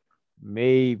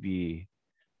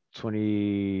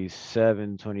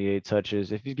 27, 28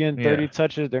 touches. If he's getting 30 yeah,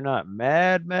 touches, they're not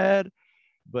mad,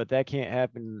 but that can't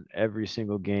happen every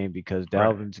single game because right,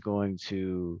 Dalvin's going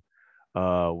to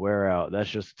wear out. That's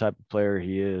just the type of player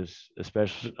he is,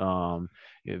 especially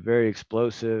very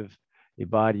explosive. Your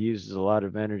body uses a lot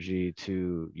of energy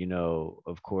to,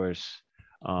 of course,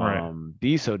 right.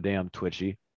 be so damn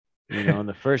twitchy, in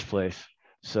the first place.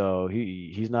 So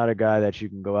he's not a guy that you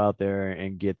can go out there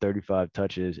and get 35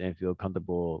 touches and feel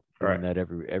comfortable doing Right. that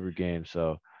every game.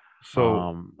 So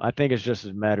So I think it's just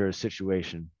a matter of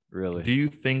situation, really. do you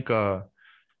think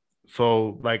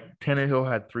so like Tannehill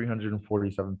had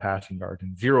 347 passing yards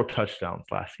and 0 touchdowns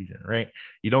last season, right?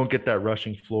 You don't get that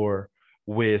rushing floor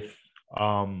with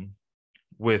um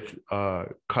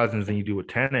Cousins than you do with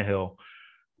Tannehill,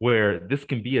 where this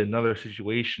can be another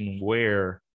situation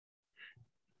where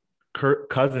Kirk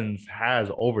Cousins has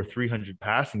over 300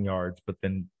 passing yards, but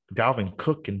then Dalvin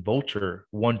Cook can vulture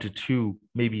 1 to 2,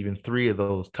 maybe even 3 of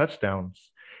those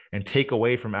touchdowns and take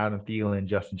away from Adam Thielen and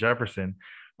Justin Jefferson.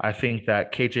 I think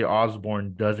that KJ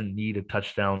Osborne doesn't need a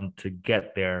touchdown to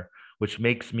get there, which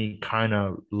makes me kind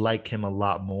of like him a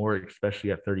lot more,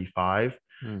 especially at 35.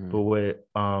 Mm-hmm. But with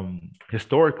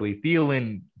historically,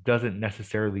 Thielen doesn't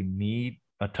necessarily need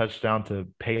a touchdown to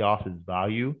pay off his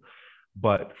value.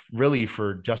 But really,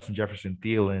 for Justin Jefferson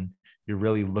Thielen, you're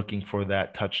really looking for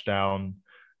that touchdown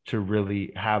to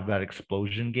really have that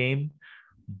explosion game.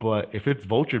 But if it's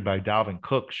vultured by Dalvin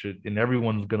Cook, and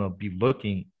everyone's gonna be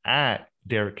looking at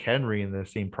Derrick Henry in the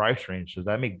same price range, does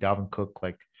that make Dalvin Cook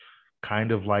like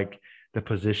kind of like the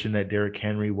position that Derrick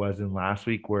Henry was in last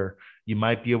week, where you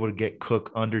might be able to get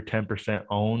Cook under 10%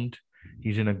 owned?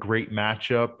 He's in a great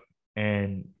matchup,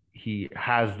 and he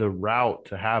has the route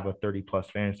to have a 30 plus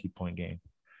fantasy point game.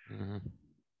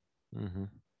 Mm-hmm. Mm-hmm.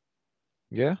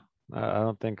 Yeah, I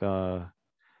don't think I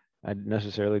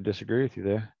necessarily disagree with you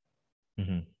there.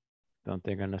 Mm-hmm. Don't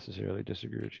think I necessarily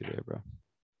disagree with you there, bro.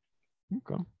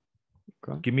 Okay.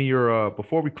 Okay. Give me your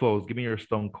before we close, give me your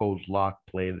Stone Cold lock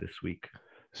play this week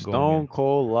going Stone in.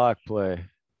 Cold lock play.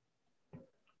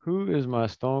 Who is my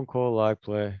Stone Cold lock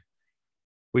play?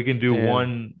 We can do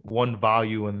Damn. one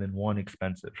value and then one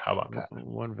expensive. How about that?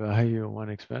 One value and one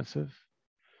expensive.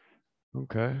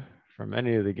 Okay. From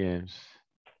any of the games.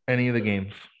 Any of the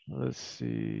games. Let's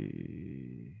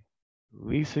see.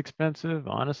 Least expensive.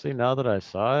 Honestly, now that I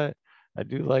saw it, I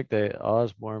do like the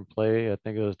Osborne play. I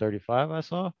think it was 35 I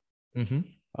saw. Mm-hmm.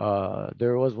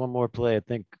 There was one more play, I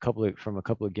think from a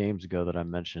couple of games ago that I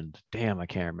mentioned. Damn, I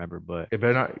can't remember, but If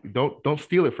they're not, don't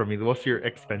steal it from me. What's your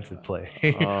expensive play?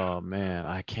 oh man,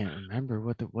 I can't remember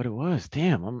what it was.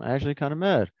 Damn, I'm actually kind of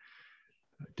mad.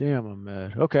 Damn, I'm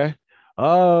mad. Okay.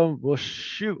 Well,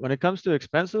 shoot. When it comes to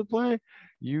expensive play,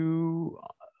 you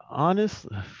honest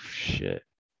shit.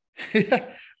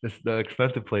 The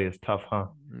expensive play is tough, huh?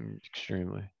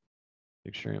 Extremely,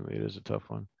 extremely. It is a tough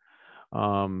one.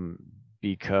 Um,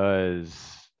 because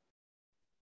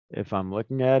if I'm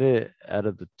looking at it out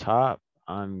of the top,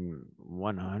 I'm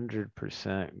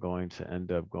 100% going to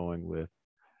end up going with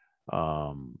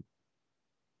um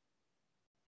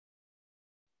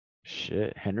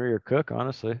shit, Henry or Cook,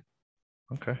 honestly.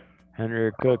 Okay. Henry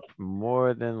or Cook,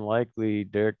 more than likely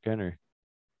Derrick Henry.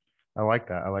 I like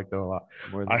that. I like that a lot.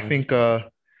 More than I likely. think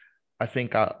I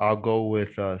think I'll go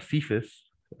with Cephas.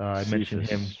 I mentioned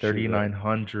him Cephas, true that.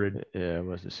 3,900. Yeah, it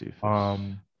was the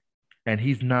Cephas. And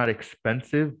he's not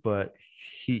expensive, but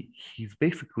he's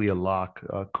basically a lock.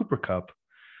 Cooper Cup.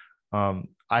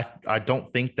 I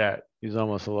don't think that. He's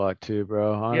almost a lock too,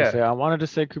 bro. Honestly, Yeah, I wanted to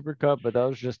say Cooper Cup, but that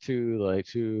was just too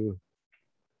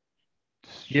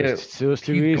yeah. it was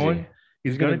too He's easy. going.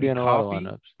 He's He's going gonna to be be in a lot of cocky.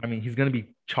 lineups. I mean, he's going to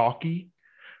be chalky,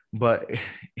 but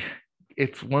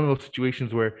it's one of those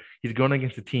situations where he's going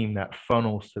against a team that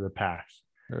funnels to the pass.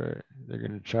 Right. They're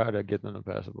gonna try to get them to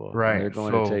pass the ball, and they're Right.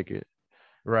 going to So take it.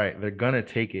 right, they're gonna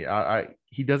take it. I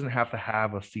he doesn't have to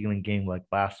have a ceiling game like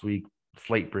last week,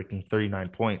 slate breaking 39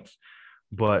 points,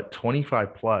 but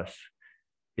 25 plus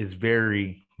is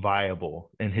very viable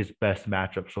in his best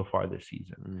matchup so far this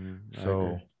season. I agree.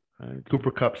 So I agree.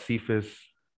 Cooper Cup, Cephas,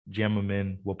 jam him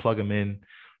in. We'll plug him in.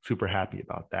 Super happy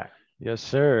about that. Yes,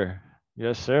 sir.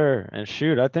 Yes, sir. And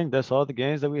shoot, I think that's all the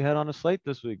games that we had on the slate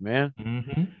this week, man.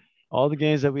 Mm-hmm. All the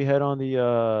games that we had on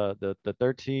the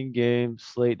 13 game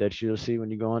slate that you'll see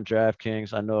when you go on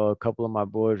DraftKings. I know a couple of my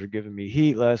boys were giving me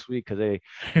heat last week because they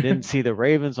didn't see the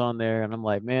Ravens on there, and I'm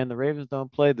like, man, the Ravens don't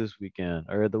play this weekend,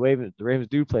 or the Ravens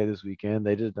do play this weekend.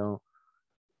 They just don't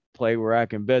play where I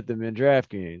can bet them in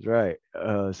DraftKings, right?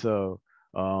 So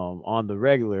on the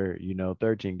regular,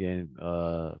 13 game,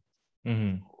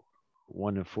 Mm-hmm.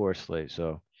 1 and 4 slate.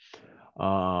 So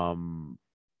um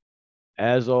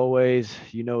as always,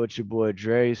 it's your boy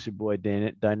Dre, it's your boy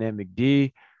Dynamic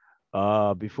D.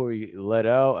 Before we let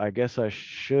out, I guess I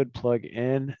should plug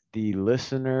in the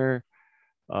listener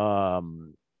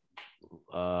um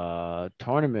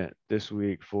tournament this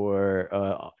week for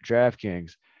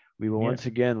DraftKings. We will Yeah. once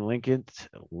again link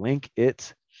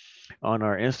it on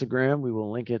our Instagram. We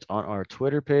will link it on our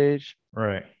Twitter page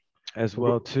Right. as We're,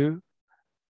 well too.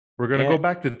 we're gonna go And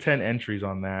back to 10 entries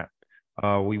on that.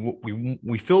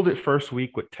 We filled it first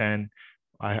week with 10.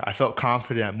 I felt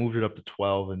confident. I moved it up to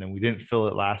 12, and then we didn't fill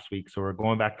it last week. So we're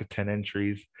going back to 10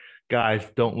 entries. Guys,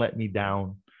 don't let me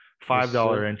down. yes,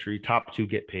 $5 sir. entry, top two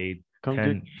get paid, Come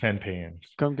get 10 pay-ins.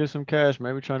 come get some cash,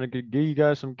 man. We're trying to give you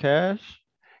guys some cash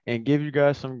and give you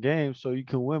guys some games so you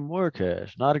can win more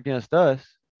cash. Not against us,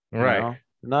 Right.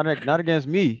 not against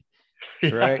me,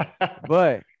 right?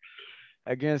 But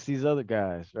against these other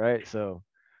guys, right? So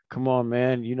come on,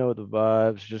 man. You know the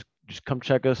vibes. Just come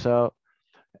check us out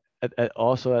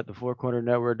also at the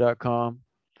fourcornernetwork.com.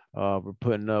 We're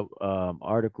putting up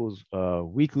articles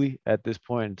weekly at this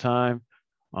point in time,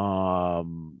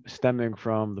 stemming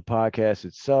from the podcast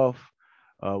itself.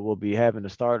 We'll be having the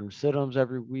start and sit-ums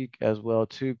every week as well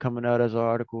too, coming out as an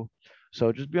article.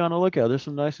 So just be on the lookout. There's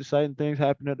some nice, exciting things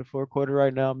happening at the fourth quarter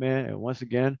right now, man. And once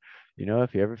again,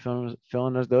 if you ever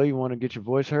feeling as though you want to get your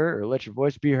voice heard or let your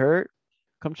voice be heard,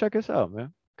 come check us out,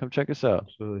 man. Come check us out.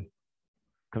 Absolutely.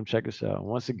 Come check us out.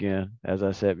 Once again, as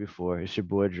I said before, it's your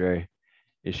boy Dre.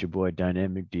 It's your boy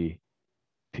Dynamic D.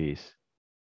 Peace.